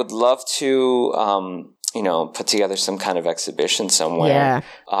would love to, put together some kind of exhibition somewhere. Yeah.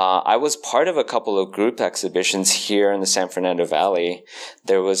 I was part of a couple of group exhibitions here in the San Fernando Valley.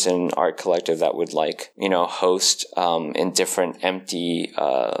 There was an art collective that would host in different empty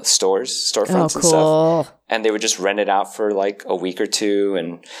storefronts and stuff. And they would just rent it out for like a week or two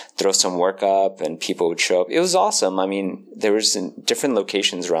and throw some work up, and people would show up. It was awesome. I mean, there was in different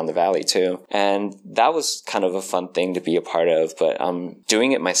locations around the valley too. And that was kind of a fun thing to be a part of, but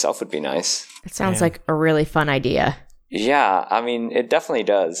doing it myself would be nice. It sounds like a really fun idea. Yeah, I mean, it definitely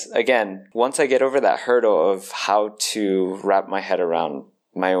does. Again, once I get over that hurdle of how to wrap my head around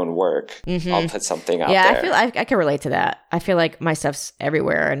my own work, I'll put something out there. Yeah, I can relate to that. I feel like my stuff's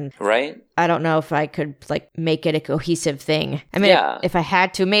everywhere, and I don't know if I could like make it a cohesive thing. I mean, if I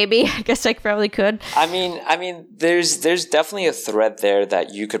had to, maybe I guess I probably could. I mean, there's definitely a thread there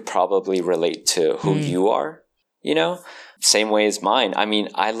that you could probably relate to who you are. You know, same way as mine. I mean,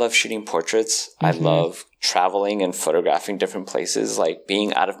 I love shooting portraits. I love traveling and photographing different places. Like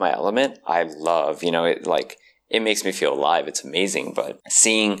being out of my element, I love. It makes me feel alive. It's amazing. But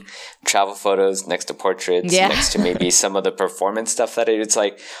seeing travel photos next to portraits, next to maybe some of the performance stuff that it's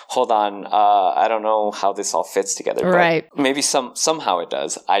like, hold on, I don't know how this all fits together. Right. But maybe somehow it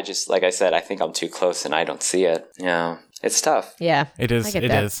does. I just, like I said, I think I'm too close and I don't see it. Yeah. It's tough. Yeah. It is.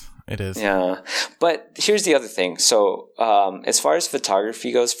 It is. Yeah. But here's the other thing. So as far as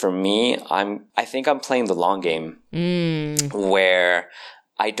photography goes, for me, I think I'm playing the long game where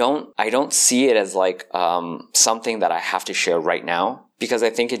I don't see it as like something that I have to share right now, because I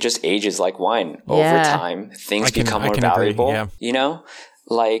think it just ages like wine. Over time. Things become more valuable. Agree, yeah. You know,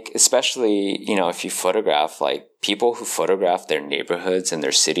 like especially if you photograph, like people who photograph their neighborhoods and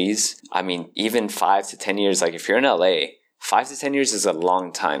their cities. I mean, even 5 to 10 years. Like if you're in LA, 5 to 10 years is a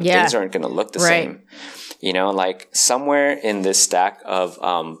long time. Yeah. Things aren't going to look the same. Like somewhere in this stack of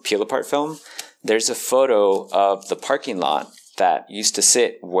peel apart film, there's a photo of the parking lot that used to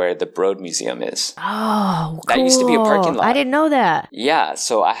sit where the Broad Museum is. Oh, cool. That used to be a parking lot. I didn't know that. Yeah,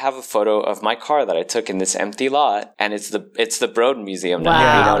 so I have a photo of my car that I took in this empty lot, and it's the Broad Museum now.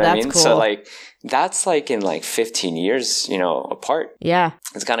 Wow, You know what I that's mean? cool. So like that's like in like 15 years, apart. Yeah.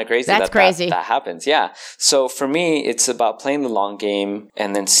 It's kind of crazy. That's crazy. That happens. Yeah. So for me, it's about playing the long game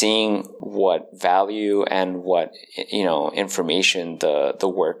and then seeing what value and what, information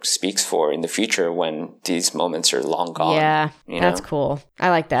the work speaks for in the future when these moments are long gone. Yeah. That's cool. I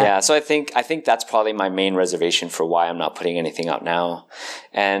like that. Yeah. So I think that's probably my main reservation for why I'm not putting anything out now.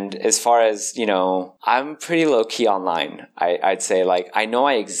 And as far as, I'm pretty low key online. I'd say like, I know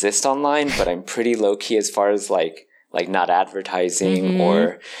I exist online, but I'm pretty low key as far as like not advertising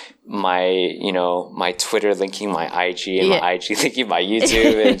or my Twitter linking my IG and my IG linking my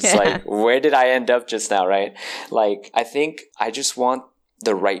YouTube. It's like, where did I end up just now? Right. Like, I think I just want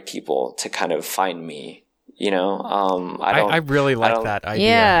the right people to kind of find me, I really like that idea.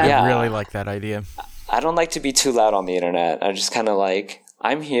 Yeah. I really like that idea. I don't like to be too loud on the internet. I just kind of like,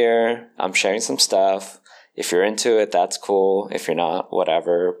 I'm here, I'm sharing some stuff. If you're into it, that's cool. If you're not,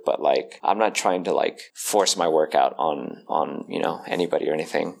 whatever. But like, I'm not trying to like force my work out on anybody or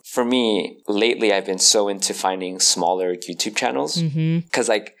anything. For me, lately, I've been so into finding smaller YouTube channels because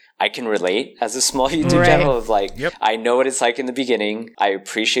like I can relate as a small YouTube channel of like, I know what it's like in the beginning. I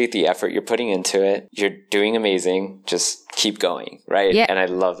appreciate the effort you're putting into it. You're doing amazing. Just keep going. Right. Yeah. And I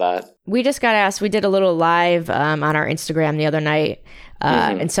love that. We just got asked, we did a little live on our Instagram the other night.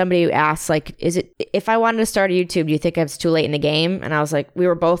 And somebody asked, like, if I wanted to start a YouTube, do you think it's too late in the game? And I was like, we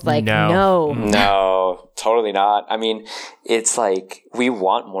were both like, no, totally not. I mean, it's like, we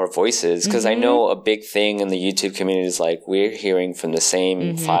want more voices because I know a big thing in the YouTube community is like, we're hearing from the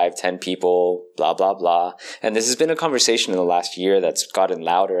same 5-10 people, blah, blah, blah. And this has been a conversation in the last year that's gotten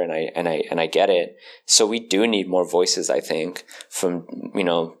louder and I get it. So we do need more voices, I think, from,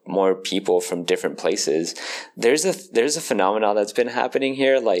 more people from different places. There's a phenomenon that's been happening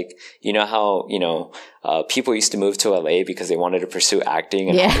here. Like, how, people used to move to LA because they wanted to pursue acting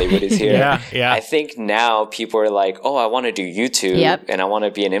and Hollywood is here. I think now people are like, oh, I want to do YouTube and I want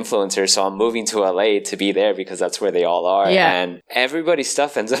to be an influencer. So I'm moving to LA to be there because that's where they all are. And everybody's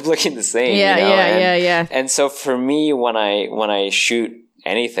stuff ends up looking the same. And so for me, when I shoot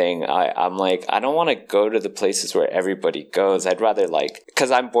anything, I'm like, I don't want to go to the places where everybody goes. I'd rather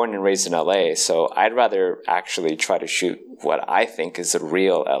because I'm born and raised in LA, so I'd rather actually try to shoot what I think is the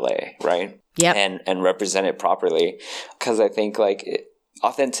real LA, right? And represent it properly. Because I think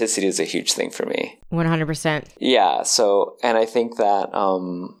authenticity is a huge thing for me. 100%. Yeah. So, and I think that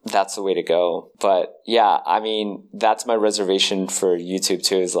that's the way to go. But yeah, I mean, that's my reservation for YouTube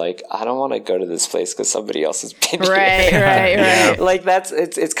too, is like, I don't want to go to this place because somebody else has been here. Right. Like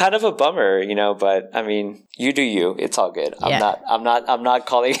it's kind of a bummer, but I mean, you do you. It's all good. I'm not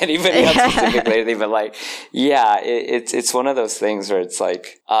calling anybody else specifically anything, but it's one of those things where it's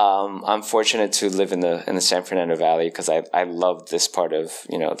like, I'm fortunate to live in the San Fernando Valley because I love this part of,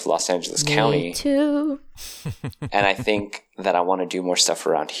 Los Angeles County. Me too. And I think that I want to do more stuff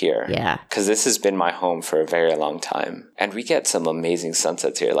around here. Yeah. Because this has been my home for a very long time. And we get some amazing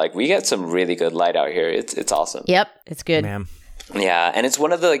sunsets here. Like, we get some really good light out here. It's awesome. Yep. It's good. Man. Yeah. And it's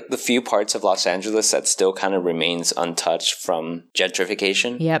one of the few parts of Los Angeles that still kind of remains untouched from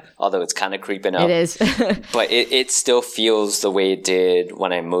gentrification. Yep. Although it's kind of creeping up. It is. But it still feels the way it did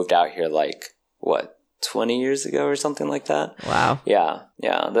when I moved out here, 20 years ago or something like that. Wow. Yeah.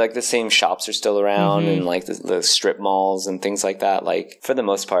 Like the same shops are still around and the strip malls and things like that. Like, for the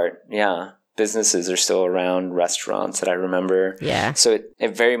most part, businesses are still around, restaurants that I remember. Yeah. So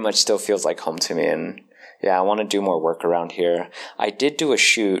it very much still feels like home to me. And I want to do more work around here. I did do a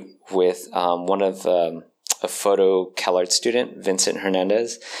shoot with one of a photo CalArts student, Vincent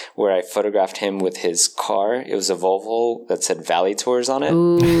Hernandez, where I photographed him with his car. It was a Volvo that said Valley Tours on it.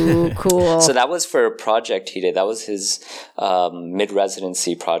 Ooh, cool. So that was for a project he did. That was his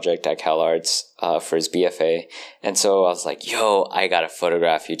mid-residency project at CalArts for his BFA. And so I was like, yo, I got to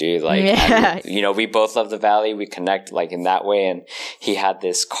photograph you, dude. We both love the Valley. We connect in that way. And he had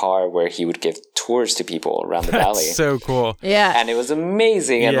this car where he would give tours to people around the Valley. That's so cool. Yeah. And it was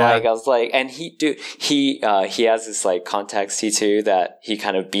amazing. And I was like, and he has this Contact C2 that he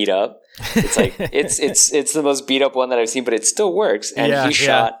kind of beat up. It's it's the most beat up one that I've seen, but it still works. And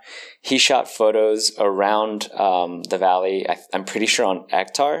he shot photos around the Valley. I'm pretty sure on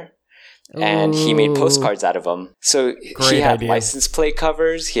Ektar. And he made postcards out of them. So he had license plate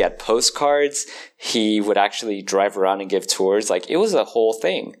covers. He had postcards. He would actually drive around and give tours. It was a whole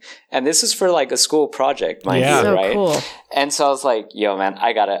thing. And this was for a school project, mind you, so right? Cool. And so I was like, yo, man,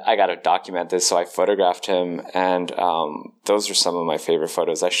 I gotta document this. So I photographed him, and those are some of my favorite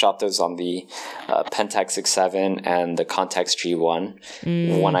photos. I shot those on the Pentax 6.7 and the Contax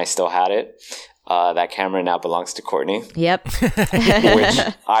G1 when I still had it. That camera now belongs to Courtney. Yep. Which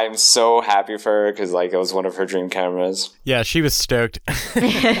I'm so happy for her because like it was one of her dream cameras. Yeah, she was stoked.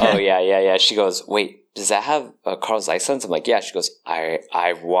 Oh yeah. She goes, wait, does that have a Carl Zeiss lens? I'm like, yeah. She goes,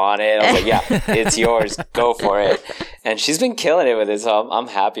 I want it. I was like, yeah, it's yours. Go for it. And she's been killing it with it, so I'm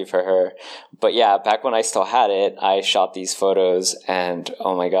happy for her. But yeah, back when I still had it, I shot these photos, and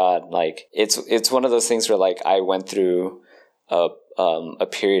oh my god, like it's one of those things where like I went through a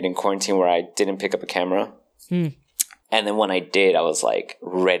period in quarantine where I didn't pick up a camera, and then when I did, I was like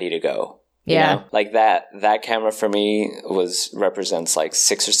ready to go. Yeah. You know? Like that camera for me represents like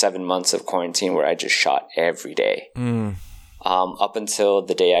 6 or 7 months of quarantine where I just shot every day. Up until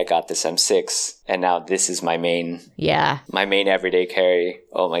the day I got this M6, and now this is my main everyday carry.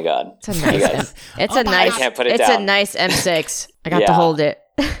 Oh my god. I can't put it down. It's a nice M6. I got to hold it.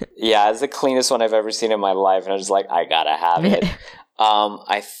 Yeah, it's the cleanest one I've ever seen in my life, and I was like, I gotta have it.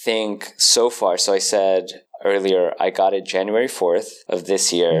 I think so far, so I said earlier, I got it January 4th of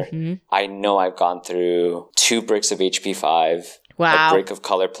this year. I know I've gone through 2 bricks of HP5, a brick of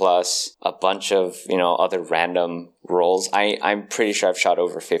Color Plus, a bunch of, other random rolls. I'm pretty sure I've shot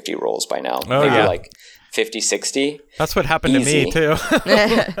over 50 rolls by now. Maybe like 50, 60. That's what happened Easy. to me too.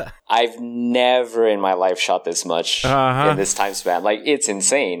 I've never in my life shot this much in this time span. Like, it's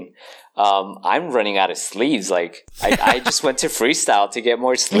insane. I'm running out of sleeves. Like, I just went to freestyle to get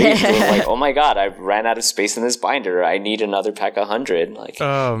more sleeves. I was like, oh my god, I ran out of space in this binder. I need another pack 100. Like,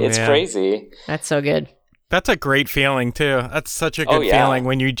 it's crazy. That's so good. That's a great feeling too. That's such a good feeling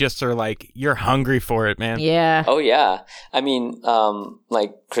when you just are like, you're hungry for it, man. Yeah. Oh yeah. I mean,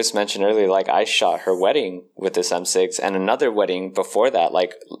 like Chris mentioned earlier, like I shot her wedding with this M6 and another wedding before that,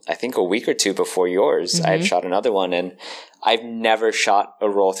 like I think a week or 2 before yours, I had shot another one, and I've never shot a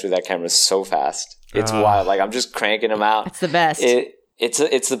roll through that camera so fast. It's wild. Like I'm just cranking them out. It's the best.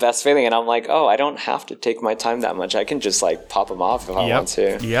 It's the best feeling, and I'm like, oh, I don't have to take my time that much. I can just like pop them off if I want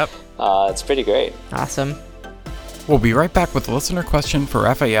to. Yep. It's pretty great. Awesome. We'll be right back with a listener question for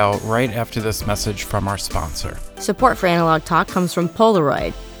Rafael right after this message from our sponsor. Support for Analog Talk comes from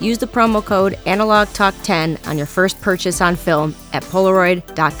Polaroid. Use the promo code AnalogTalk10 on your first purchase on film at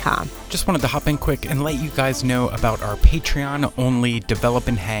Polaroid.com. Just wanted to hop in quick and let you guys know about our Patreon-only Develop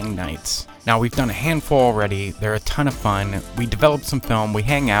and Hang nights. Now, we've done a handful already. They're a ton of fun. We develop some film, we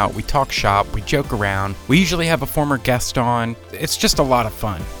hang out, we talk shop, we joke around. We usually have a former guest on. It's just a lot of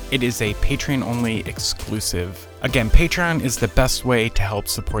fun. It is a Patreon-only exclusive. Again, Patreon is the best way to help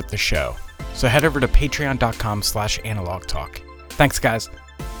support the show. So head over to patreon.com/analogtalk. Thanks, guys.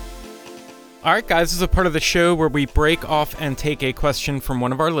 All right, guys, this is a part of the show where we break off and take a question from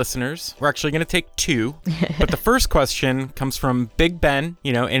one of our listeners. We're actually going to take 2, but the first question comes from Big Ben,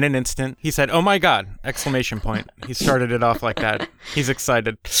 in an instant. He said, oh my God, ! He started it off like that. He's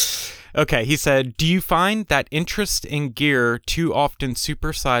excited. Okay, he said, do you find that interest in gear too often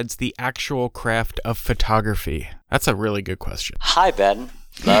supersedes the actual craft of photography? That's a really good question. Hi, Ben.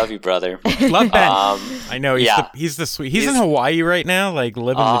 Love you, brother. Love Ben. I know, he's the sweet. He's in Hawaii right now, like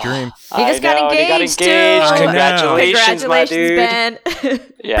living the dream. He just got engaged, too. Congratulations, my dude. Ben.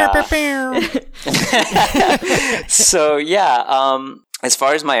 Yeah. So, as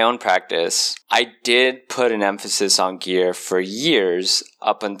far as my own practice, I did put an emphasis on gear for years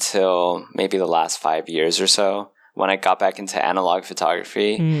up until maybe the last 5 years or so. When I got back into analog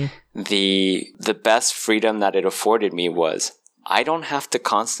photography, the best freedom that it afforded me was I don't have to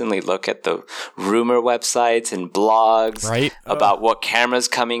constantly look at the rumor websites and blogs about what camera's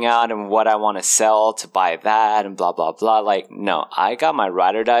coming out and what I want to sell to buy that and blah, blah, blah. Like, no, I got my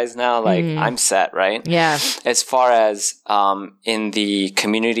ride or dies now. Like, I'm set, right? Yeah. As far as in the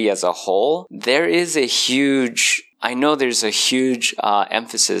community as a whole, there's a huge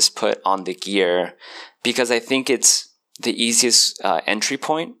emphasis put on the gear because I think it's the easiest entry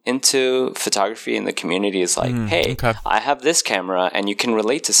point into photography in the community is like, I have this camera, and you can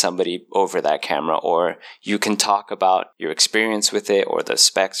relate to somebody over that camera, or you can talk about your experience with it or the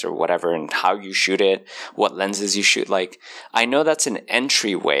specs or whatever and how you shoot it, what lenses you shoot. Like, I know that's an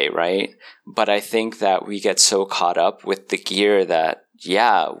entryway, right? But I think that we get so caught up with the gear that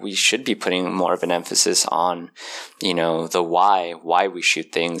we should be putting more of an emphasis on, the why we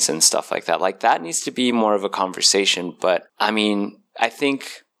shoot things and stuff like that. Like, that needs to be more of a conversation. But I mean, I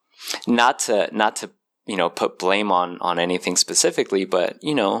think not to put blame on anything specifically, but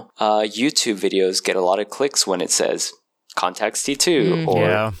YouTube videos get a lot of clicks when it says Contax T2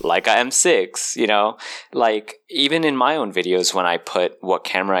 or Leica M6, like even in my own videos, when I put what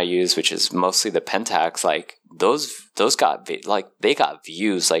camera I use, which is mostly the Pentax, like those got they got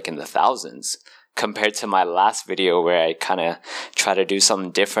views like in the thousands, compared to my last video where I kind of try to do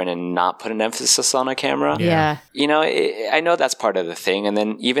something different and not put an emphasis on a camera. Yeah. You know, I know that's part of the thing. And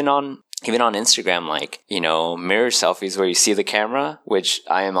then even on Instagram, like, you know, mirror selfies where you see the camera, which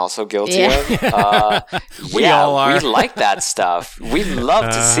I am also guilty of. We all are. We like that stuff. We love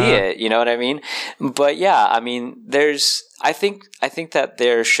to see it. You know what I mean? But yeah, I mean, I think that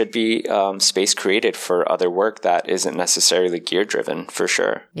there should be space created for other work that isn't necessarily gear driven, for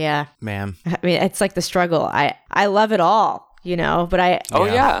sure. Yeah. Man. I mean, it's like the struggle. I love it all. You know, but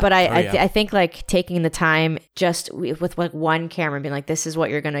I think like taking the time just with like one camera and being like, this is what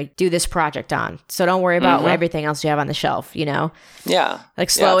you're going to do this project on. So don't worry about everything else you have on the shelf, you know? Yeah.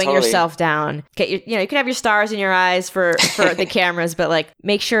 Like slowing yourself down. You can have your stars in your eyes for the cameras, but like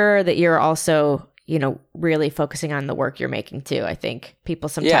make sure that you're also, you know, really focusing on the work you're making too. I think people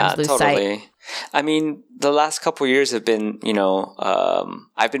sometimes lose sight. I mean, the last couple of years have been, you know,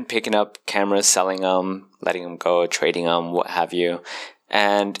 I've been picking up cameras, selling them, letting them go, trading them, what have you.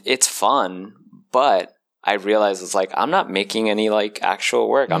 And it's fun, but I realize it's like, I'm not making any like actual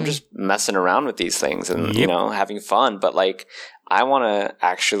work. I'm just messing around with these things and, you know, having fun. But like, I want to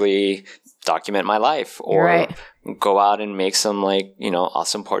actually document my life or go out and make some like, you know,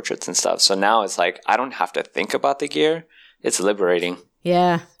 awesome portraits and stuff. So now it's like, I don't have to think about the gear. It's liberating.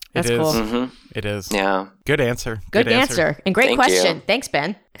 Yeah. That's cool. Mm-hmm. It is. Yeah. Good answer. Good answer. And great question. You. Thanks,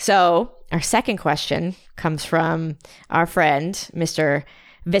 Ben. So our second question comes from our friend, Mr.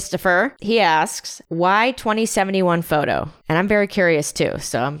 Vistafer. He asks, why 2071 photo? And I'm very curious too.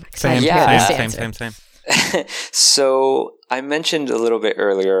 So I'm excited to hear this answer. Same. So I mentioned a little bit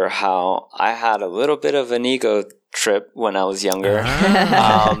earlier how I had a little bit of an ego trip when I was younger.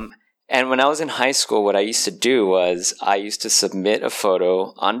 And when I was in high school, what I used to do was I used to submit a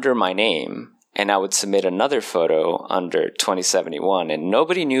photo under my name and I would submit another photo under 2071 and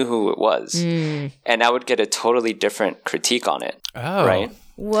nobody knew who it was. And I would get a totally different critique on it. Oh. Right?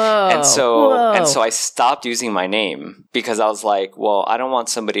 Whoa. And so I stopped using my name because I was like, well, I don't want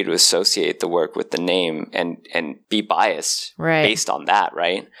somebody to associate the work with the name and be biased based on that,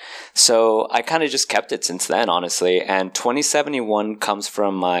 right? So I kind of just kept it since then, honestly. And 2071 comes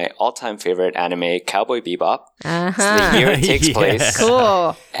from my all-time favorite anime, Cowboy Bebop. It's the year it takes place.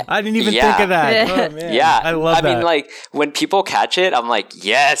 Cool. I didn't even think of that. Oh, man. Yeah. I love that. I mean, like, when people catch it, I'm like,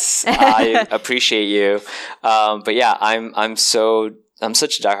 yes, I appreciate you. But yeah, I'm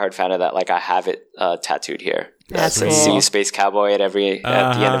such a diehard fan of that. Like, I have it tattooed here. That's cool. See you, Space Cowboy, at the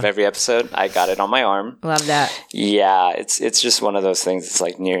end of every episode. I got it on my arm. Love that. Yeah, it's just one of those things that's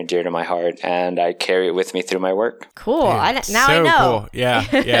like near and dear to my heart, and I carry it with me through my work. Cool. Dude, I know. Cool.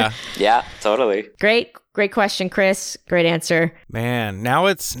 Yeah. Yeah, totally. Great question, Chris. Great answer. Man, now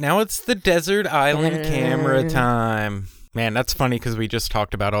it's the desert island camera time. Man, that's funny because we just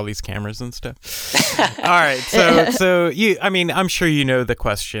talked about all these cameras and stuff. All right, so I'm sure you know the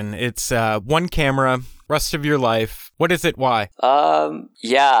question. It's one camera, rest of your life. What is it? Why?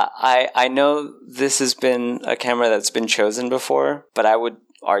 Yeah, I know this has been a camera that's been chosen before, but I would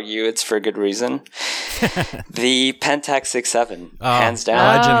argue it's for a good reason. The Pentax 6.7, hands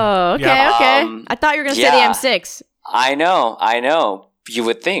down. Legend. Oh, okay, Yeah. okay. I thought you were going to say the M6. I know. You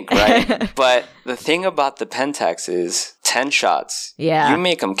would think, right? But the thing about the Pentax is 10 shots. Yeah. You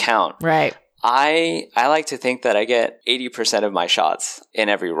make them count. Right. I like to think that I get 80% of my shots in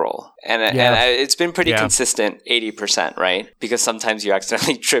every roll. And it's been pretty consistent, 80%, right? Because sometimes you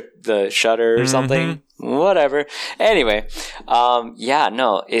accidentally trip the shutter or something. Whatever. Anyway,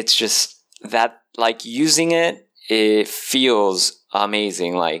 it's just that, like, using it feels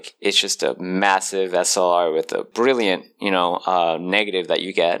amazing. Like, it's just a massive SLR with a brilliant, negative that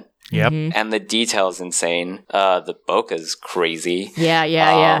you get. Yep. And the detail is insane. The bokeh's crazy.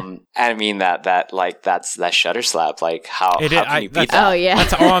 Yeah. I mean that shutter slap. Like, how can you beat that? Oh yeah.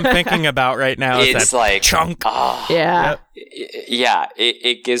 That's all I'm thinking about right now. It's that like chunk. Yeah. Yep.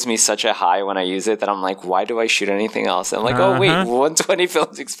 It gives me such a high when I use it that I'm like, why do I shoot anything else? I'm like, oh wait, 120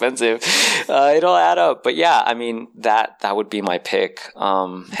 film's expensive. It'll add up. But yeah, I mean that would be my pick,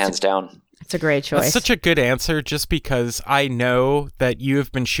 hands down. It's a great choice. That's such a good answer, just because I know that you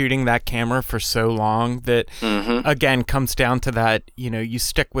have been shooting that camera for so long that, again, comes down to that, you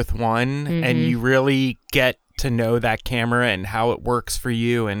stick with one and you really get to know that camera and how it works for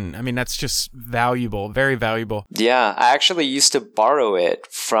you. And I mean, that's just valuable, very valuable. Yeah, I actually used to borrow it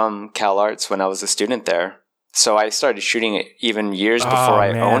from Cal Arts when I was a student there. So I started shooting it even years before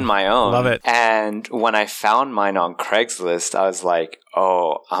I owned my own. Love it. And when I found mine on Craigslist, I was like,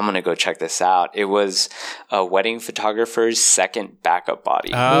 oh, I'm going to go check this out. It was a wedding photographer's second backup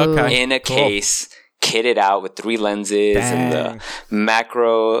body Okay. in a case, kitted out with 3 lenses and the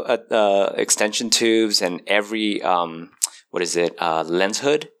macro extension tubes and every lens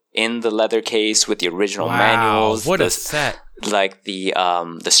hood in the leather case with the original manuals. What a set! Like the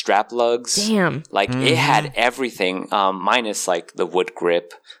strap lugs. Damn. Like it had everything, minus like the wood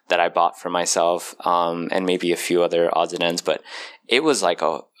grip that I bought for myself, and maybe a few other odds and ends. But it was like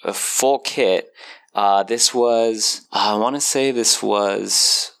a full kit. This was, I want to say this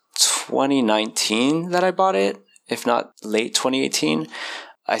was 2019 that I bought it, if not late 2018.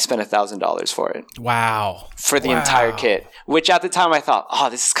 I spent $1,000 for it. Wow. For the entire kit, which at the time I thought, oh,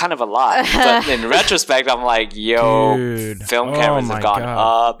 this is kind of a lot. But in retrospect, I'm like, yo, Dude. film cameras have gone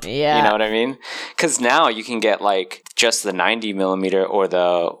up. Yeah. You know what I mean? Because now you can get like just the 90 millimeter or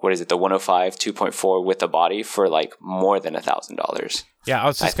the 105 2.4 with the body for like more than $1,000. Yeah, I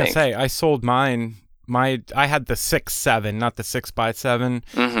was just going to say, I sold mine. I had the 6.7, not the 6x7,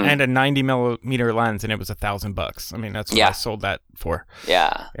 and a 90 millimeter lens, and it was $1,000. I mean, that's what I sold that for.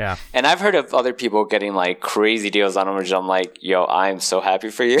 Yeah. Yeah. And I've heard of other people getting like crazy deals on them, which I'm like, yo, I'm so happy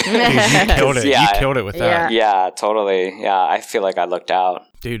for you. Dude, you killed it. You killed it with that. Yeah, totally. Yeah, I feel like I lucked out.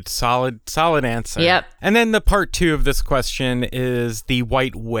 Dude, solid answer. Yep. And then the part 2 of this question is the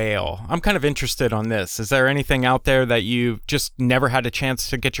white whale. I'm kind of interested on this. Is there anything out there that you just never had a chance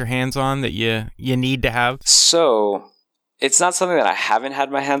to get your hands on that you need to have? So it's not something that I haven't had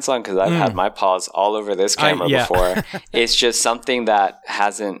my hands on because I've had my paws all over this camera before. It's just something that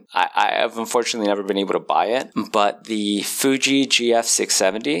I have unfortunately never been able to buy it. But the Fuji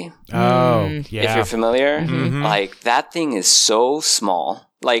GF670, if if you're familiar, like that thing is so small.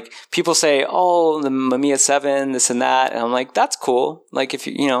 Like people say, oh, the Mamiya 7, this and that. And I'm like, that's cool. Like if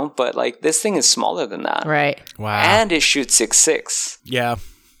but like this thing is smaller than that. Right. Wow. And it shoots 6.6. Yeah.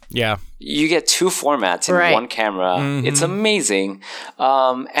 Yeah. You get 2 formats in one camera. It's amazing.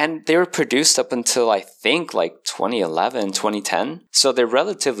 And they were produced up until I think like 2011, 2010. So they're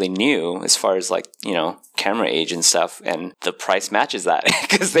relatively new as far as like, camera age and stuff. And the price matches that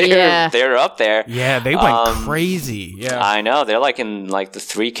because they're up there. Yeah, they went crazy. Yeah. I know. They're like in like the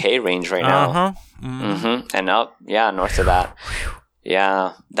 3K range right now. And up, north of that.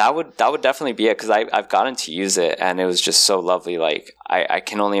 Yeah, that would definitely be it because I've gotten to use it and it was just so lovely. Like I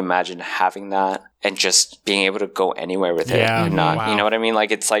can only imagine having that and just being able to go anywhere with it. Yeah, You know what I mean?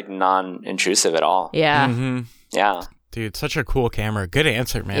 Like it's like non-intrusive at all. Yeah. Yeah. Dude, such a cool camera. Good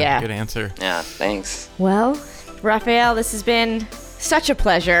answer, man. Yeah. Good answer. Yeah, thanks. Well, Rafael, this has been such a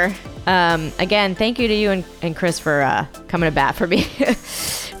pleasure. Again, thank you to you and Chris for coming to bat for me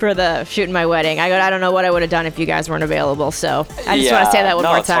for the shooting my wedding. I don't know what I would have done if you guys weren't available. So I just want to say that one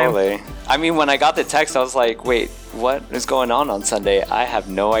more time. Totally. I mean, when I got the text, I was like, wait, what is going on Sunday? I have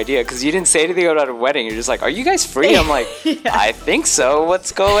no idea. Because you didn't say anything about a wedding. You're just like, are you guys free? I'm like, I think so.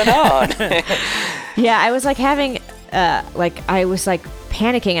 What's going on? Yeah, I was like having, I was like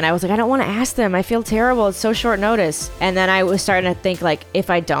panicking and I was like, I don't want to ask them. I feel terrible. It's so short notice. And then I was starting to think like, if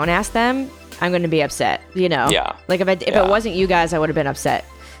I don't ask them, I'm going to be upset, Yeah. Like if it wasn't you guys, I would have been upset.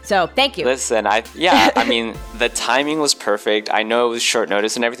 So thank you. Listen, I mean, the timing was perfect. I know it was short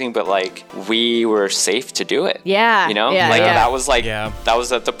notice and everything, but like we were safe to do it. Yeah. That was like, that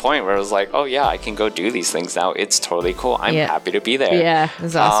was at the point where I was like, oh yeah, I can go do these things now. It's totally cool. I'm happy to be there. Yeah, it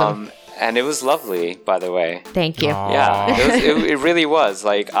was awesome. And it was lovely, by the way. Thank you. Aww. Yeah, it really was.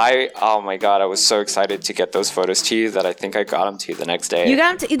 Like, oh my God, I was so excited to get those photos to you that I think I got them to you the next day. You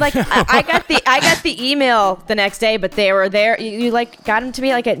got them to, like, I got the email the next day, but they were there. You like got them to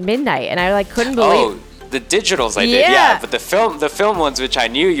me like at midnight, and I like couldn't believe. Oh, the digitals I did, yeah. But the film ones, which I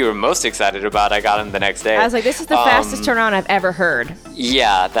knew you were most excited about, I got them the next day. I was like, this is the fastest turnaround I've ever heard.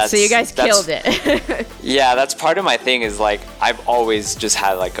 Yeah, so you guys killed it. Yeah, that's part of my thing is like I've always just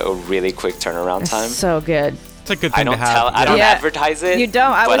had like a really quick turnaround time. So good. It's a good thing to have. I don't advertise it. You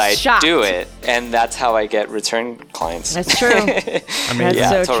don't. I was shocked. But I do it, and that's how I get return clients. That's true. That's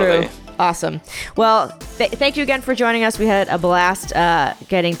so totally. true. Awesome. Well, thank you again for joining us. We had a blast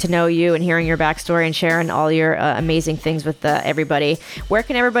getting to know you and hearing your backstory and sharing all your amazing things with everybody. Where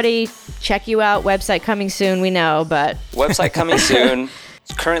can everybody check you out? Website coming soon, we know, but... Website coming soon.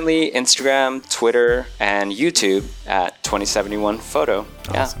 Currently Instagram, Twitter, and YouTube at 2071 Photo.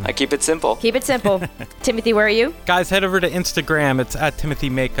 Awesome. Yeah, I keep it simple. Keep it simple. Timothy, where are you? Guys, head over to Instagram. It's at Timothy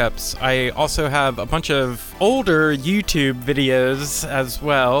Makeups. I also have a bunch of older YouTube videos as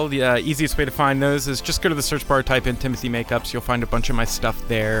well. The easiest way to find those is just go to the search bar, type in Timothy Makeups. You'll find a bunch of my stuff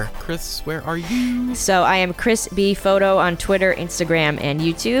there. Chris, where are you? So I am Chris B. Photo on Twitter, Instagram, and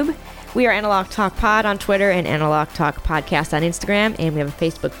YouTube. We are Analog Talk Pod on Twitter and Analog Talk Podcast on Instagram, and we have a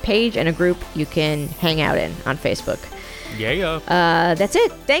Facebook page and a group you can hang out in on Facebook. Yeah. That's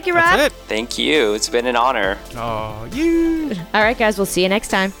it. Thank you, Rob. That's it. Thank you. It's been an honor. Oh, you. All right, guys. We'll see you next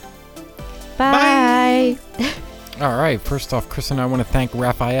time. Bye. All right, first off, Chris and I want to thank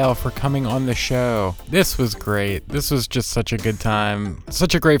Rafael for coming on the show. This was great. This was just such a good time.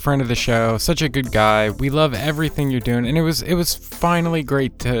 Such a great friend of the show. Such a good guy. We love everything you're doing, and it was finally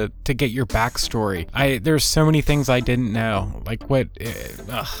great to get your backstory. There's so many things I didn't know. Like what?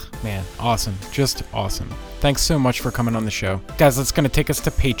 Man, awesome. Just awesome. Thanks so much for coming on the show. Guys, that's going to take us to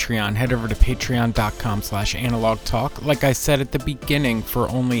Patreon. Head over to patreon.com/analogtalk. Like I said at the beginning, for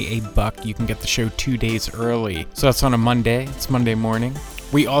only $1, you can get the show 2 days early. So that's on a Monday. It's Monday morning.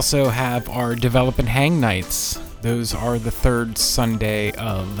 We also have our Develop and Hang nights. Those are the third Sunday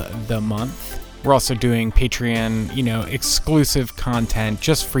of the month. We're also doing Patreon, exclusive content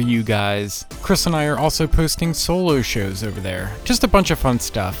just for you guys. Chris and I are also posting solo shows over there. Just a bunch of fun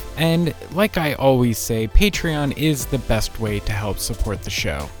stuff. And like I always say, Patreon is the best way to help support the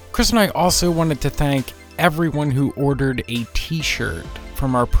show. Chris and I also wanted to thank everyone who ordered a t-shirt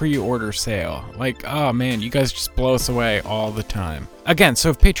from our pre-order sale. Oh man, you guys just blow us away all the time. Again, so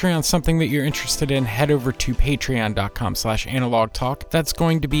if Patreon's something that you're interested in, head over to patreon.com/analogtalk. That's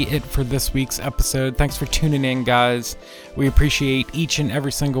going to be it for this week's episode. Thanks for tuning in, guys. We appreciate each and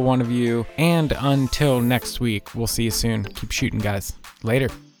every single one of you. And until next week, we'll see you soon. Keep shooting, guys. Later.